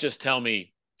 You can't just tell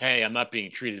me, hey, I'm not being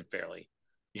treated fairly.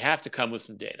 You have to come with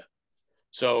some data.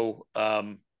 So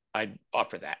I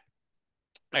offer that.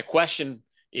 My question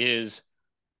is,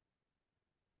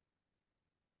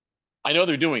 I know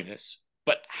they're doing this,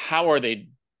 but how are they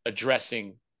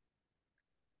addressing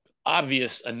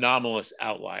obvious anomalous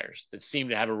outliers that seem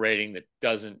to have a rating that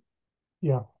doesn't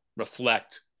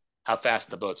reflect how fast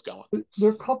the boat's going? There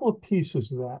are a couple of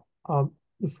pieces of that.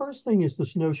 The first thing is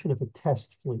this notion of a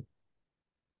test fleet.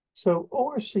 So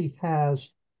ORC has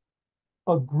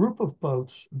a group of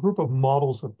boats, a group of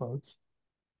models of boats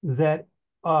that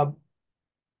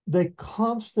they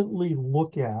constantly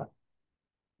look at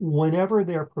whenever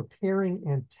they're preparing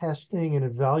and testing and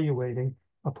evaluating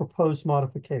a proposed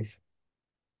modification.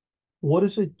 What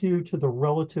does it do to the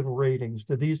relative ratings?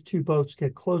 Do these two boats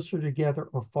get closer together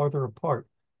or farther apart?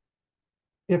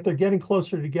 If they're getting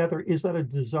closer together, is that a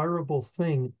desirable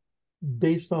thing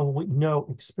based on what we know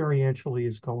experientially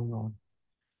is going on?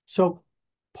 So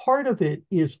part of it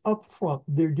is upfront,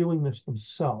 they're doing this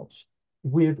themselves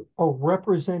with a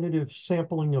representative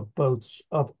sampling of boats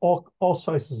of all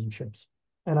sizes and ships.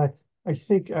 And I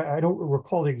think, I don't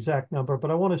recall the exact number, but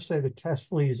I want to say the test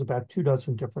fleet is about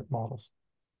 24 different models.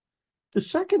 The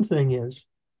second thing is,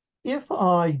 if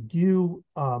I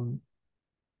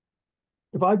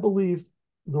believe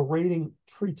the rating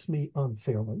treats me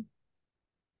unfairly,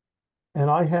 and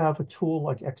I have a tool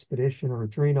like Expedition or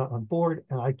Adrena on board,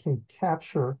 and I can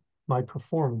capture my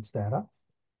performance data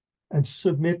and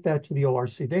submit that to the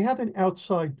ORC. They have an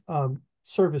outside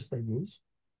service they use,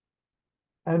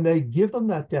 and they give them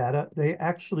that data. They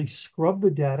actually scrub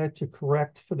the data to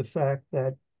correct for the fact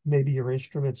that maybe your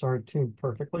instruments aren't tuned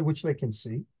perfectly, which they can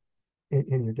see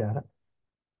in your data.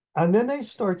 And then they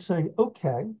start saying,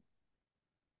 okay,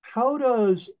 how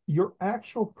does your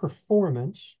actual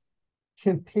performance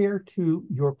compare to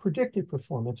your predicted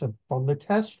performance? And from the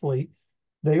test fleet,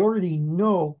 they already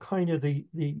know kind of the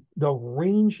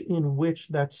range in which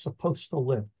that's supposed to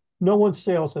live. No one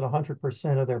sails at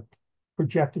 100% of their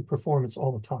projected performance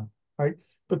all the time, right?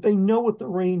 But they know what the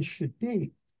range should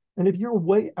be. And if you're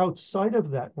way outside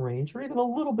of that range, or even a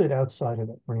little bit outside of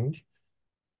that range,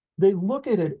 they look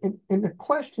at it, and the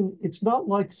question, it's not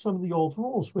like some of the old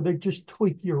rules where they just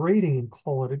tweak your rating and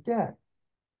call it a day.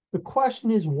 The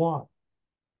question is why?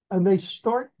 And they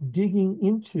start digging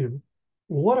into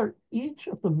what are each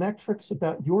of the metrics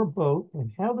about your boat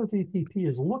and how the VPP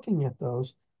is looking at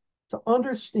those to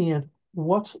understand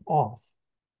what's off.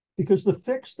 Because the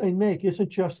fix they make isn't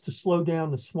just to slow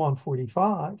down the Swan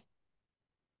 45,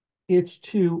 it's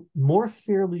to more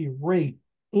fairly rate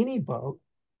any boat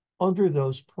under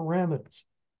those parameters.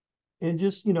 And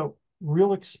just,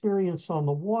 real experience on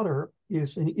the water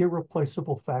is an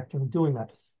irreplaceable factor in doing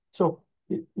that. So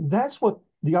that's what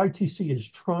the ITC is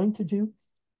trying to do.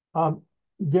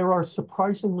 There are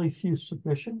surprisingly few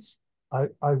submissions, I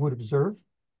would observe.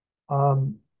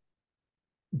 But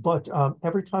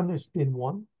every time there's been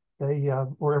one,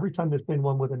 or every time there's been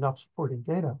one with enough supporting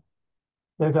data,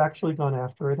 they've actually gone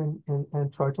after it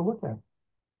and tried to look at it.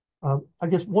 I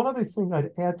guess one other thing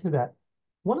I'd add to that,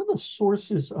 one of the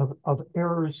sources of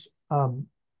errors in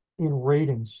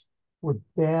ratings were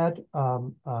bad,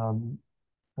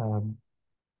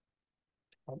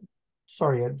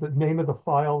 sorry, the name of the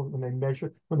file when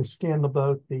they scan the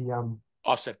boat, the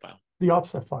offset file. The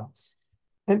offset file.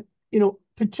 And,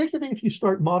 particularly if you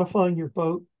start modifying your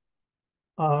boat,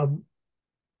 or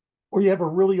you have a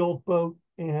really old boat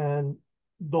and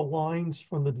the lines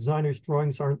from the designer's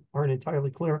drawings aren't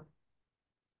entirely clear.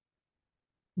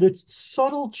 The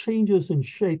subtle changes in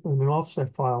shape in an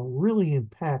offset file really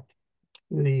impact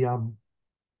the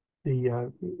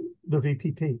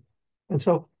VPP. And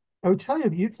so I would tell you,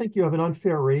 if you think you have an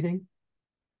unfair rating,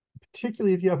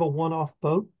 particularly if you have a one-off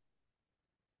boat,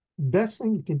 best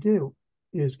thing you can do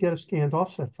is get a scanned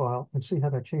offset file and see how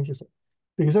that changes it.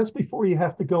 Because that's before you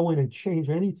have to go in and change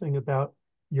anything about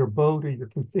your boat or your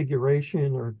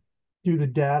configuration or do the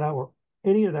data or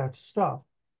any of that stuff.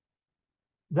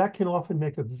 That can often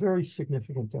make a very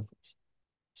significant difference.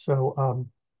 So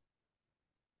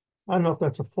I don't know if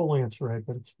that's a full answer, Ed,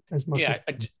 but it's as much as.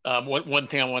 Yeah, one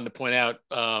thing I wanted to point out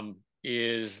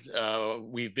is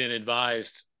we've been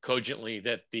advised cogently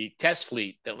that the test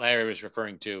fleet that Larry was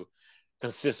referring to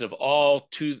consists of all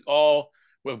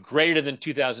with greater than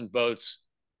 2,000 boats,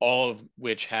 all of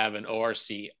which have an ORC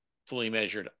fully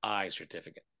measured I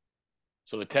certificate.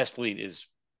 So the test fleet is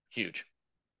huge.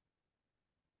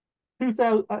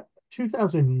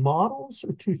 2,000 models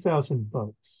or 2,000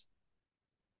 boats?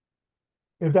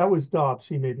 If that was Dobbs,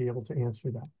 he may be able to answer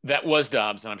that. That was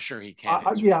Dobbs, and I'm sure he can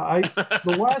answer Yeah, that.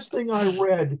 the last thing I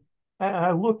read,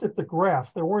 I looked at the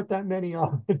graph. There weren't that many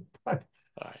on it, but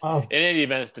in any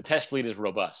event, the test fleet is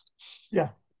robust. Yeah.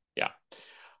 Yeah.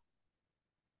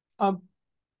 And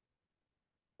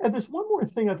there's one more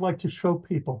thing I'd like to show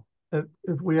people,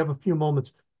 if we have a few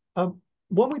moments. When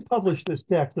we publish this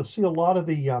deck, you'll see a lot of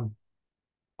the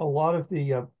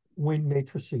wind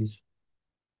matrices.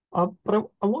 But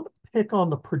I want to pick on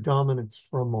the predominance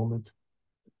for a moment.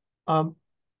 And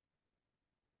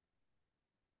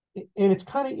it's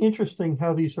kind of interesting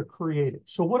how these are created.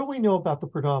 So what do we know about the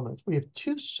predominance? We have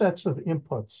two sets of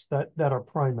inputs that are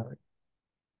primary.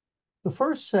 The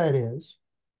first set is,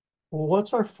 well,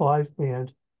 what's our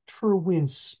 5-band true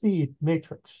wind speed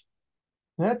matrix?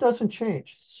 And that doesn't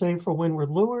change. Same for windward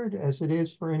leeward as it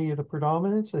is for any of the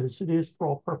predominance, as it is for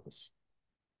all purpose.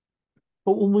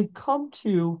 But when we come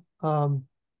to, and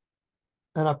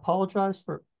I apologize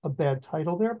for a bad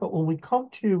title there, but when we come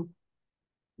to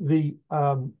the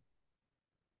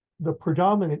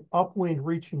predominant upwind,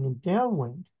 reaching, and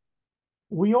downwind,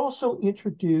 we also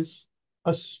introduce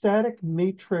a static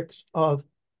matrix of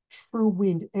true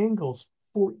wind angles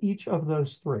for each of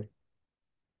those three.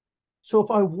 So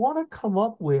if I want to come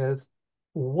up with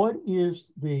what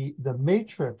is the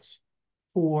matrix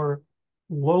for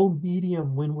low,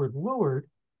 medium, windward, leeward,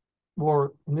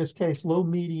 or in this case, low,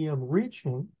 medium,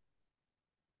 reaching,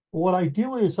 what I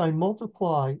do is I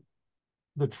multiply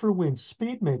the true wind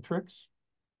speed matrix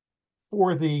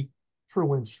for the true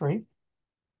wind strength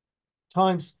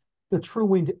times the true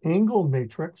wind angle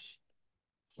matrix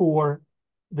for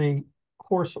the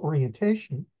course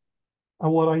orientation.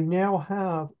 And what I now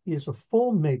have is a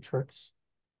full matrix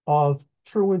of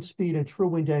true wind speed and true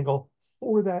wind angle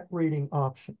for that rating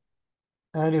option.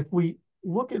 And if we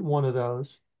look at one of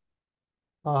those,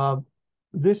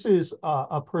 this is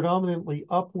a predominantly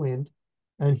upwind,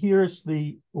 and here's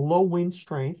the low wind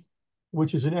strength,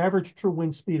 which is an average true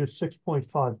wind speed of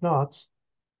 6.5 knots.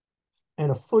 And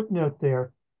a footnote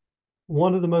there,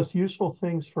 one of the most useful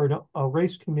things for a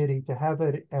race committee to have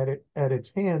at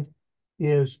its hand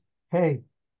is, hey,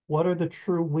 what are the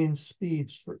true wind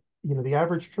speeds for, the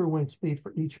average true wind speed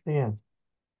for each band?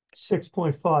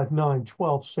 6.5, 9,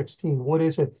 12, 16. What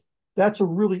is it? That's a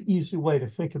really easy way to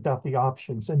think about the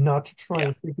options and not to try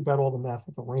and think about all the math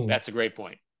at the range. That's a great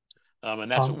point.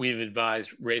 And that's what we've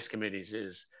advised race committees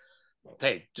is,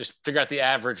 hey, just figure out the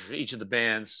average for each of the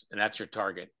bands, and that's your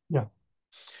target. Yeah.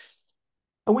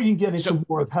 And we can get into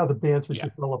more of how the bands are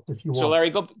developed if you want. So Larry,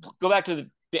 go back to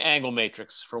the angle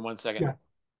matrix for 1 second. Yeah.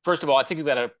 First of all, I think you've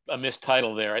got a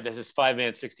mistitle there. Right? This is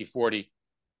 5-band 60/40.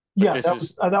 Yeah,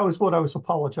 that was what I was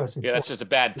apologizing for. Yeah, that's just a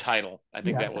bad title. I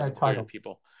think that wasn't clear to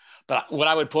people. But what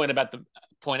I would point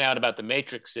out about the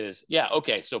matrix is,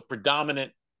 okay, so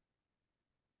predominant.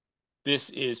 This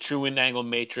is true wind angle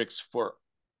matrix for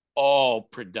all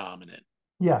predominant.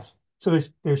 Yes. So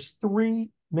there's three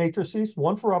matrices,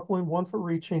 one for upwind, one for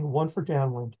reaching, one for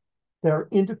downwind. They're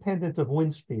independent of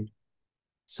wind speed.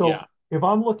 So if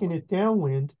I'm looking at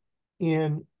downwind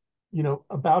in,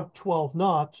 about 12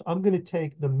 knots, I'm going to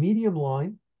take the medium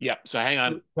line. Yeah. So hang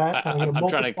on. I'm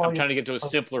trying to get to a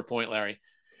simpler point, Larry.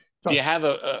 Do you have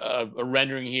a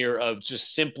rendering here of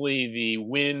just simply the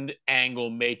wind angle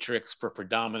matrix for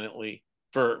predominantly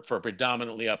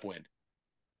upwind?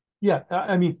 Yeah,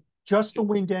 I mean just the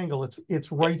wind angle.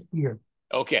 It's right here.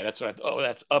 Okay, that's what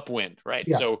that's upwind, right?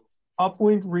 Yeah. So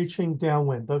upwind, reaching,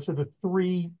 downwind. Those are the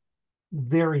three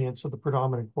variants of the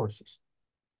predominant courses.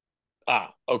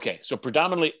 Okay. So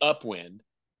predominantly upwind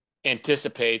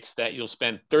anticipates that you'll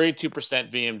spend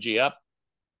 32% VMG up,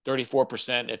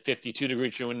 34% at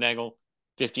 52-degree true wind angle,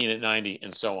 15 at 90,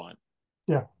 and so on.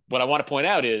 Yeah. What I want to point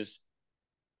out is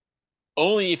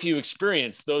only if you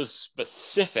experience those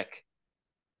specific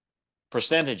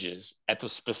percentages at the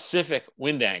specific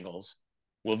wind angles,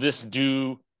 will this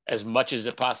do as much as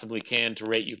it possibly can to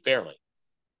rate you fairly?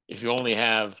 If you only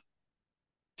have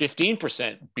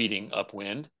 15% beating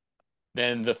upwind,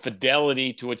 then the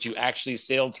fidelity to what you actually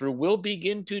sailed through will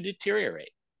begin to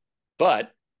deteriorate.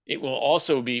 But it will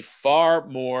also be far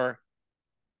more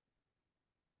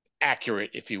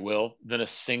accurate, if you will, than a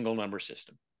single number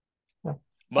system. Yeah.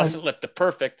 Mustn't let the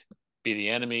perfect be the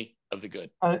enemy of the good.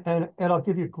 And I'll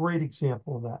give you a great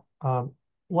example of that.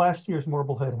 Last year's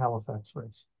Marblehead Halifax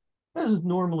race. This is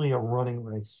normally a running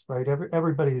race, right?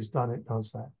 Everybody who's done it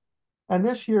knows that. And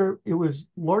this year it was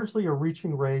largely a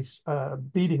reaching race,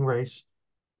 beating race,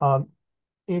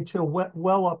 into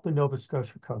well up the Nova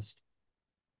Scotia coast.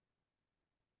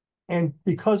 And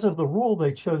because of the rule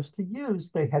they chose to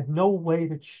use, they had no way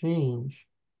to change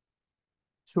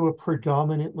to a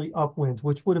predominantly upwind,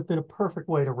 which would have been a perfect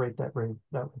way to rate that race.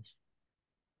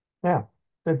 Now,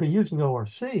 they'd been using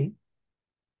ORC, they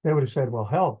would have said, well,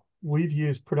 hell, we've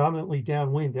used predominantly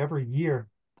downwind every year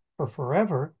for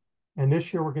forever. And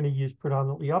this year we're going to use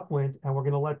predominantly upwind, and we're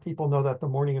going to let people know that the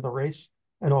morning of the race,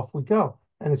 and off we go.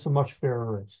 And it's a much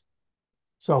fairer race.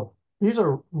 So these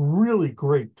are really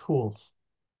great tools,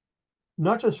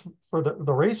 not just for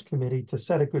the race committee to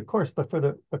set a good course, but for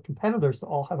the competitors to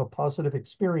all have a positive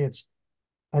experience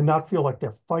and not feel like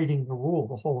they're fighting the rule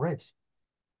the whole race.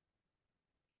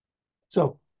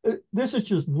 So this is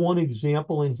just one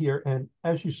example in here. And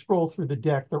as you scroll through the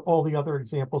deck, there are all the other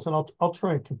examples. And I'll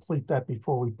try and complete that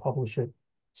before we publish it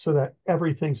so that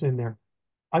everything's in there.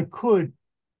 I could,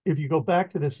 if you go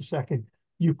back to this a second,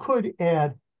 you could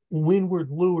add windward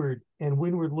leeward and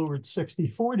windward leeward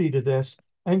 60-40 to this,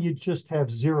 and you'd just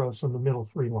have zeros on the middle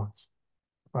three lines,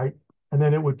 right? And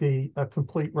then it would be a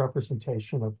complete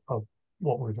representation of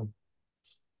what we're doing.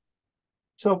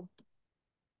 So,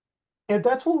 and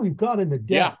that's what we've got in the deck.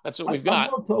 Yeah, that's what we've got.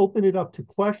 I'd love to open it up to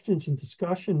questions and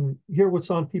discussion, hear what's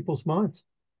on people's minds.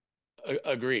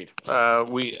 Agreed.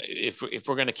 If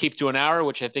we're going to keep to an hour,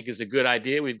 which I think is a good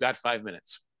idea, we've got 5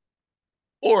 minutes.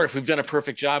 Or if we've done a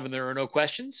perfect job and there are no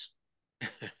questions.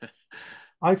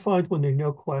 I find when there are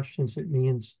no questions, it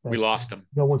means that we lost them.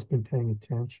 No one's been paying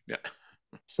attention. Yeah.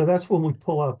 So that's when we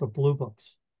pull out the blue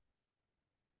books.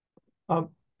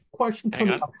 Question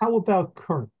coming up, how about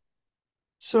current?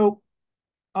 So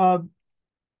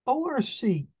ORC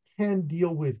can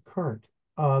deal with current,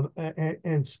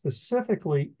 and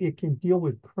specifically, it can deal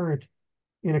with current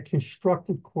in a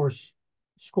constructed course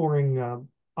scoring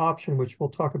option, which we'll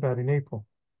talk about in April.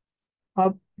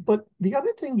 But the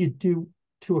other thing you do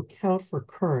to account for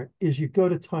current is you go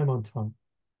to time on time.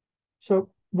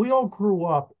 So we all grew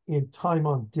up in time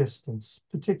on distance,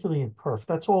 particularly in perf.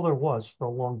 That's all there was for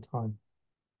a long time.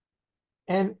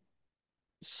 And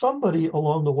somebody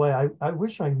along the way, I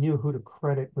wish I knew who to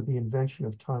credit with the invention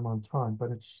of time on time,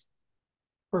 but it's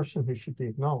a person who should be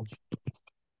acknowledged.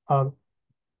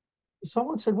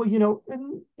 Someone said, well, you know,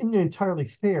 isn't entirely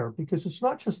fair, because it's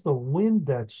not just the wind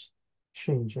that's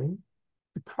changing.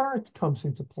 The current comes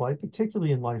into play,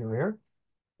 particularly in lighter air.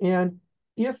 And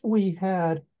if we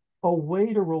had a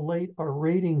way to relate our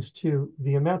ratings to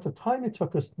the amount of time it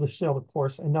took us to sail the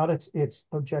course and not its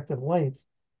objective length,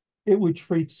 it would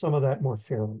treat some of that more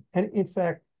fairly. And in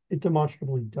fact, it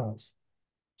demonstrably does.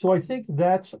 So I think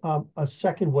that's a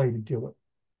second way to do it.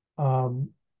 I'll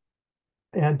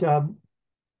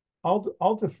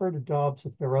defer to Dobbs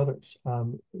if there are others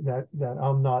that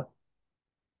I'm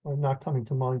not coming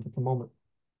to mind at the moment.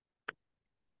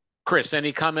 Chris,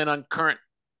 any comment on current?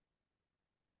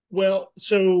 Well,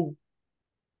 so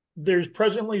there's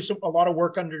presently a lot of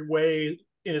work underway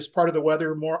as part of the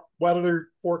weather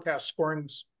forecast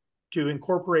scorings to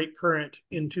incorporate current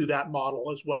into that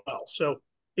model as well. So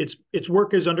its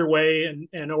work is underway,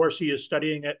 and ORC is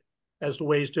studying it as to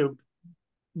ways to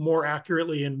more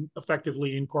accurately and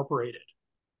effectively incorporate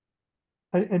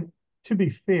it. And to be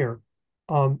fair,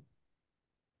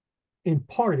 in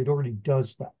part, it already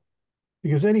does that,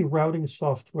 because any routing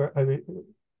software,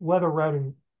 weather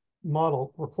routing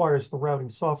model requires the routing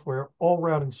software. All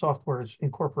routing software is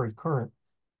incorporate current.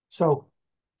 So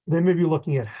they may be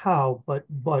looking at how, but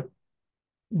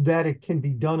that it can be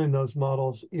done in those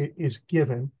models is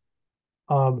given.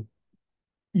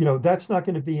 You know, that's not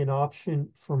going to be an option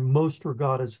for most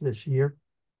regattas this year,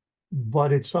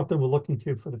 but it's something we're looking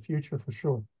to for the future for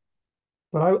sure.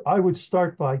 But I would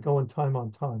start by going time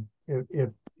on time. If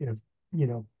you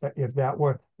know, if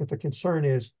the concern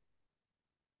is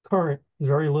current,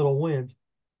 very little wind,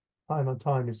 time on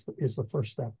time is the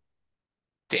first step.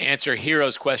 To answer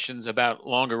Hero's questions about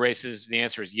longer races, the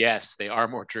answer is yes, they are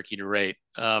more tricky to rate.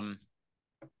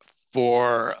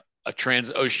 For a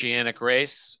transoceanic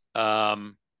race. I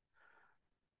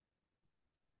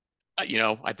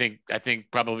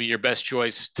think probably your best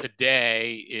choice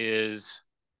today is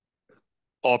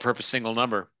all-purpose single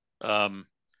number.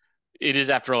 It is,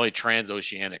 after all, a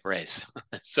transoceanic race,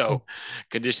 so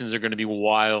conditions are going to be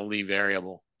wildly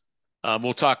variable.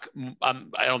 We'll talk. I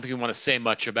don't think we want to say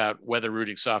much about weather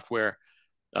routing software.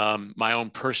 My own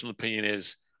personal opinion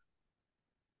is,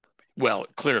 well,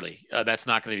 clearly that's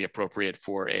not going to be appropriate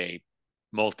for a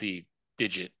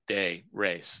multi-digit day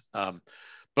race.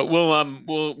 But we'll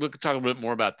talk a little bit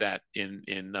more about that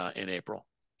in April.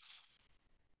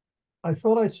 I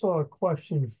thought I saw a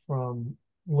question from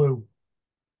Lou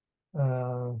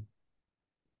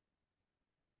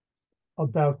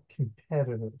about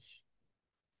competitors.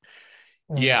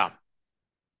 Yeah.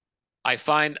 I'm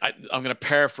going to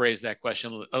paraphrase that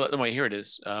question. Wait, here it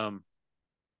is.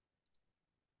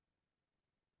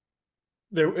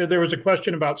 There was a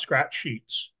question about scratch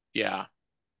sheets. Yeah.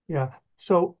 Yeah.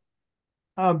 So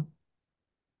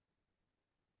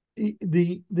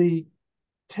the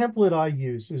template I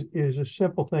use is a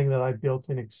simple thing that I built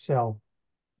in Excel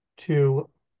to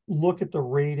look at the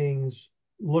ratings,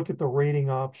 look at the rating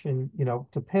option,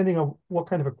 depending on what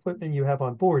kind of equipment you have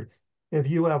on board. If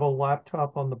you have a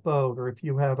laptop on the boat, or if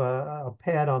you have a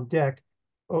pad on deck,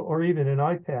 or even an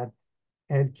iPad,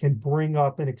 and can bring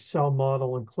up an Excel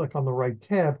model and click on the right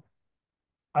tab,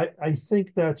 I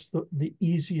think that's the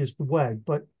easiest way.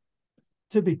 But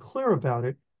to be clear about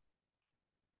it,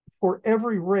 for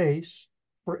every race,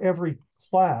 for every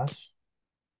class,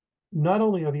 not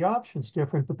only are the options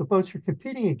different, but the boats you're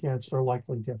competing against are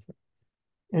likely different.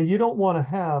 And you don't want to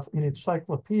have an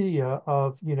encyclopedia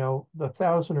of, the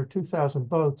 1,000 or 2,000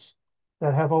 boats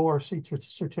that have ORC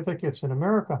certificates in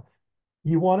America.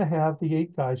 You want to have the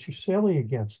 8 guys you're sailing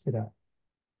against today.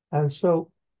 And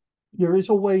so there is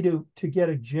a way to get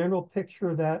a general picture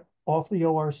of that off the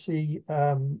ORC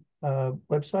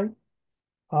website.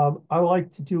 I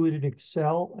like to do it in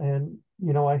Excel, and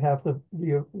I have the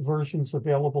versions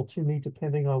available to me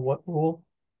depending on what rule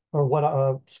or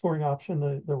what scoring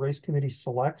option the race committee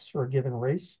selects for a given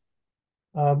race.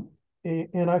 And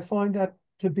I find that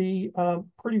to be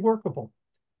pretty workable.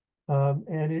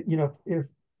 And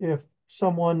if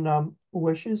someone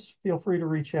wishes, feel free to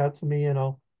reach out to me, and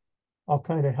I'll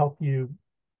kind of help you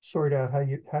sort out how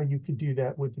you could do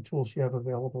that with the tools you have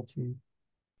available to you.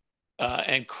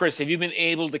 And Chris, have you been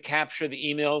able to capture the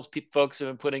emails folks have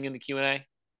been putting in the Q&A?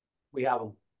 We have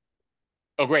them.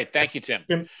 Oh, great. Thank you, Tim.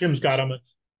 Tim's got them.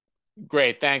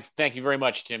 Great. Thank you very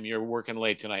much, Tim. You're working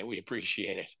late tonight. We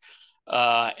appreciate it.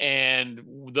 And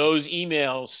those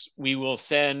emails, we will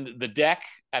send the deck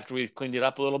after we've cleaned it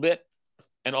up a little bit,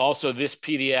 and also this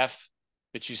PDF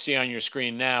that you see on your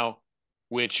screen now,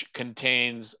 which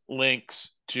contains links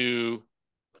to,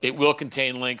 it will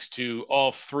contain links to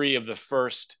all 3 of the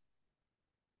first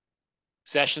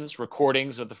sessions,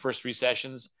 recordings of the first 3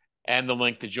 sessions, and the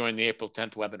link to join the April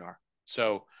 10th webinar.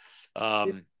 So,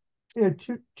 yeah,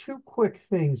 two quick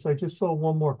things. I just saw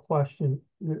one more question,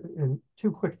 and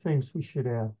 2 quick things we should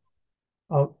add.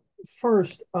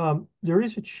 First, there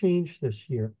is a change this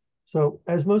year. So,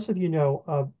 as most of you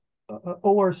know,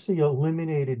 ORC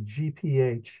eliminated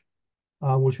GPH,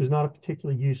 which was not a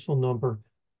particularly useful number,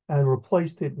 and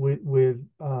replaced it with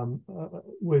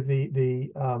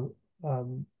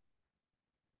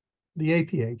the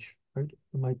APH, right?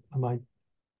 Am I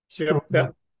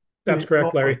Yep, that's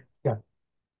correct, Larry. Yeah.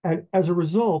 And as a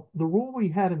result, the rule we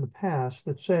had in the past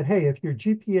that said, hey, if your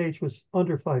GPH was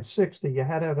under 560, you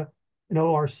had to have an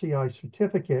ORCI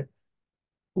certificate,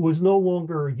 was no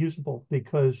longer usable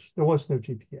because there was no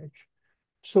GPH.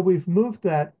 So we've moved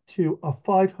that to a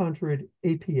 500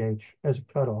 APH as a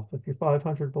cutoff. If you're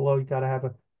 500 below, you got to have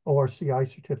an ORCI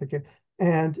certificate.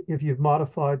 And if you've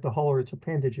modified the hull or its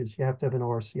appendages, you have to have an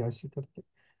ORCI certificate.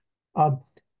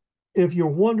 If you're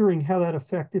wondering how that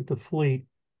affected the fleet,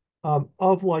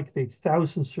 of like the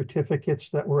 1,000 certificates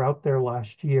that were out there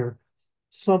last year,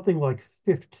 something like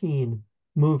 15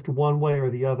 moved one way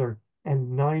or the other,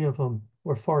 and 9 of them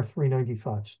were FAR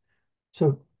 395s.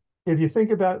 So if you think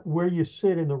about where you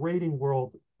sit in the rating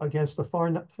world against the FAR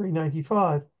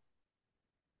 395,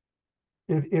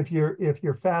 if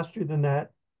you're faster than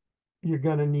that, you're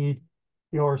going to need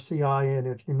the ORCI, and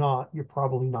if you're not, you're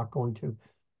probably not going to.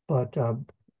 But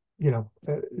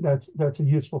that's a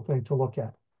useful thing to look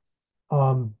at.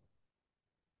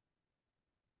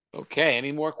 Okay,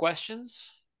 any more questions?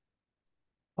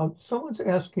 Someone's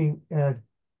asking, Ed,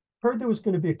 heard there was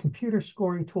going to be a computer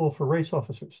scoring tool for race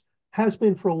officers. Has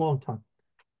been for a long time.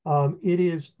 It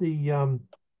is I'm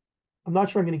not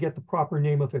sure I'm going to get the proper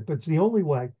name of it, but it's the only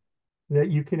way that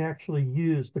you can actually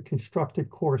use the constructed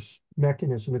course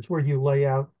mechanism. It's where you lay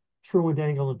out truant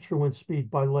angle and truant speed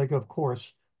by leg of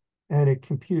course, and it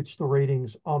computes the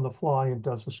ratings on the fly and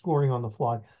does the scoring on the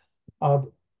fly.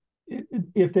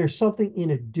 If there's something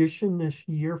in addition this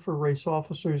year for race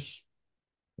officers,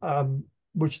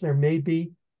 which there may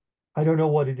be, I don't know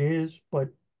what it is, but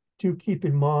do keep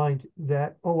in mind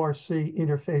that ORC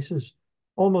interfaces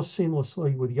almost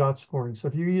seamlessly with yacht scoring. So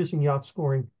if you're using yacht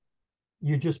scoring,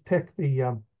 you just pick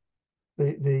the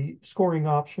scoring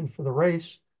option for the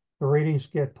race. The ratings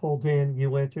get pulled in.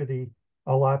 You enter the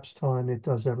elapsed time. It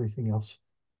does everything else,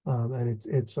 and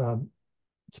it's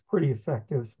pretty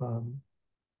effective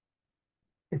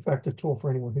tool for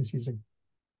anyone who's using.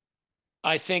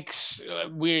 I think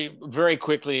we very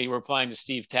quickly replying to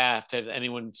Steve Taft. Has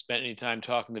anyone spent any time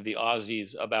talking to the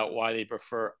Aussies about why they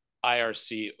prefer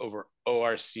IRC over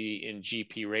ORC in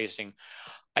GP racing?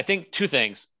 I think two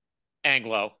things: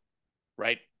 Anglo,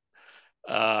 right?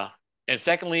 And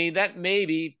secondly, that may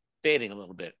be fading a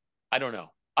little bit. I don't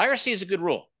know. IRC is a good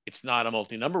rule. It's not a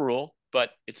multi-number rule, but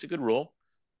it's a good rule.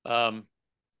 I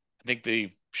think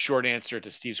the short answer to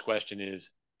Steve's question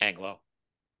is Anglo.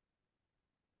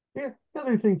 Yeah, the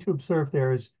other thing to observe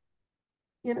there is,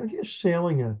 if you're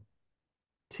sailing a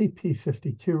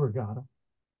TP52 regatta,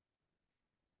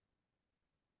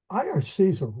 IRC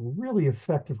is a really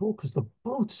effective rule because the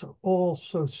boats are all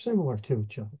so similar to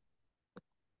each other.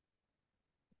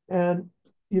 And,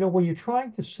 when you're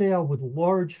trying to sail with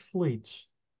large fleets,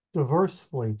 diverse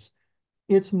fleets,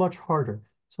 it's much harder.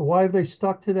 So why have they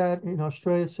stuck to that in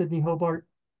Australia, Sydney, Hobart?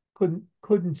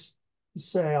 Couldn't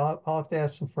say. I'll have to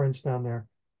ask some friends down there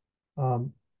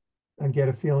and get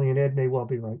a feeling, and Ed may well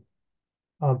be right.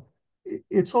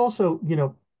 It's also,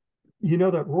 that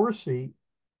Rorsey,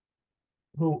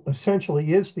 who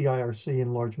essentially is the IRC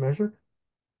in large measure,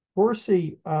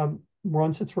 Rorsey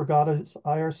runs its regattas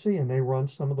IRC, and they run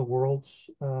some of the world's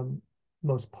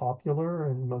most popular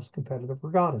and most competitive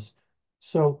regattas.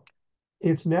 So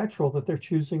it's natural that they're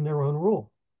choosing their own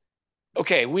rule.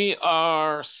 Okay, we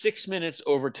are 6 minutes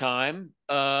over time.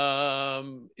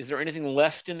 Is there anything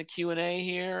left in the Q&A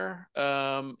here?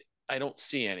 I don't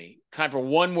see any. Time for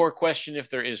one more question if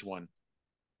there is one.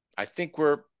 I think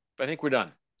we're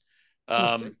done.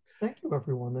 Thank you,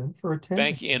 everyone, then, for attending.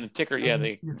 Thank you, and the ticker,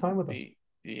 your time with us.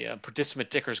 The participant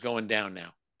ticker is going down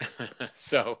now.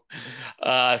 So,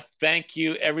 thank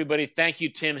you, everybody. Thank you,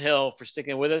 Tim Hill, for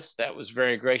sticking with us. That was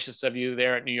very gracious of you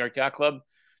there at New York Yacht Club.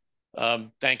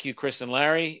 Thank you, Chris and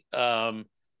Larry.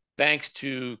 Thanks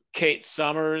to Kate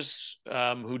Summers,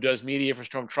 who does media for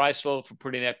Storm Trysail, for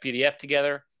putting that PDF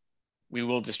together. We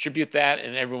will distribute that,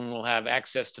 and everyone will have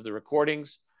access to the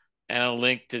recordings and a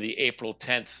link to the April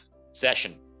 10th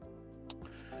session.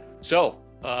 So,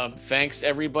 thanks,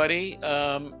 everybody,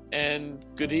 and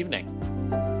good evening.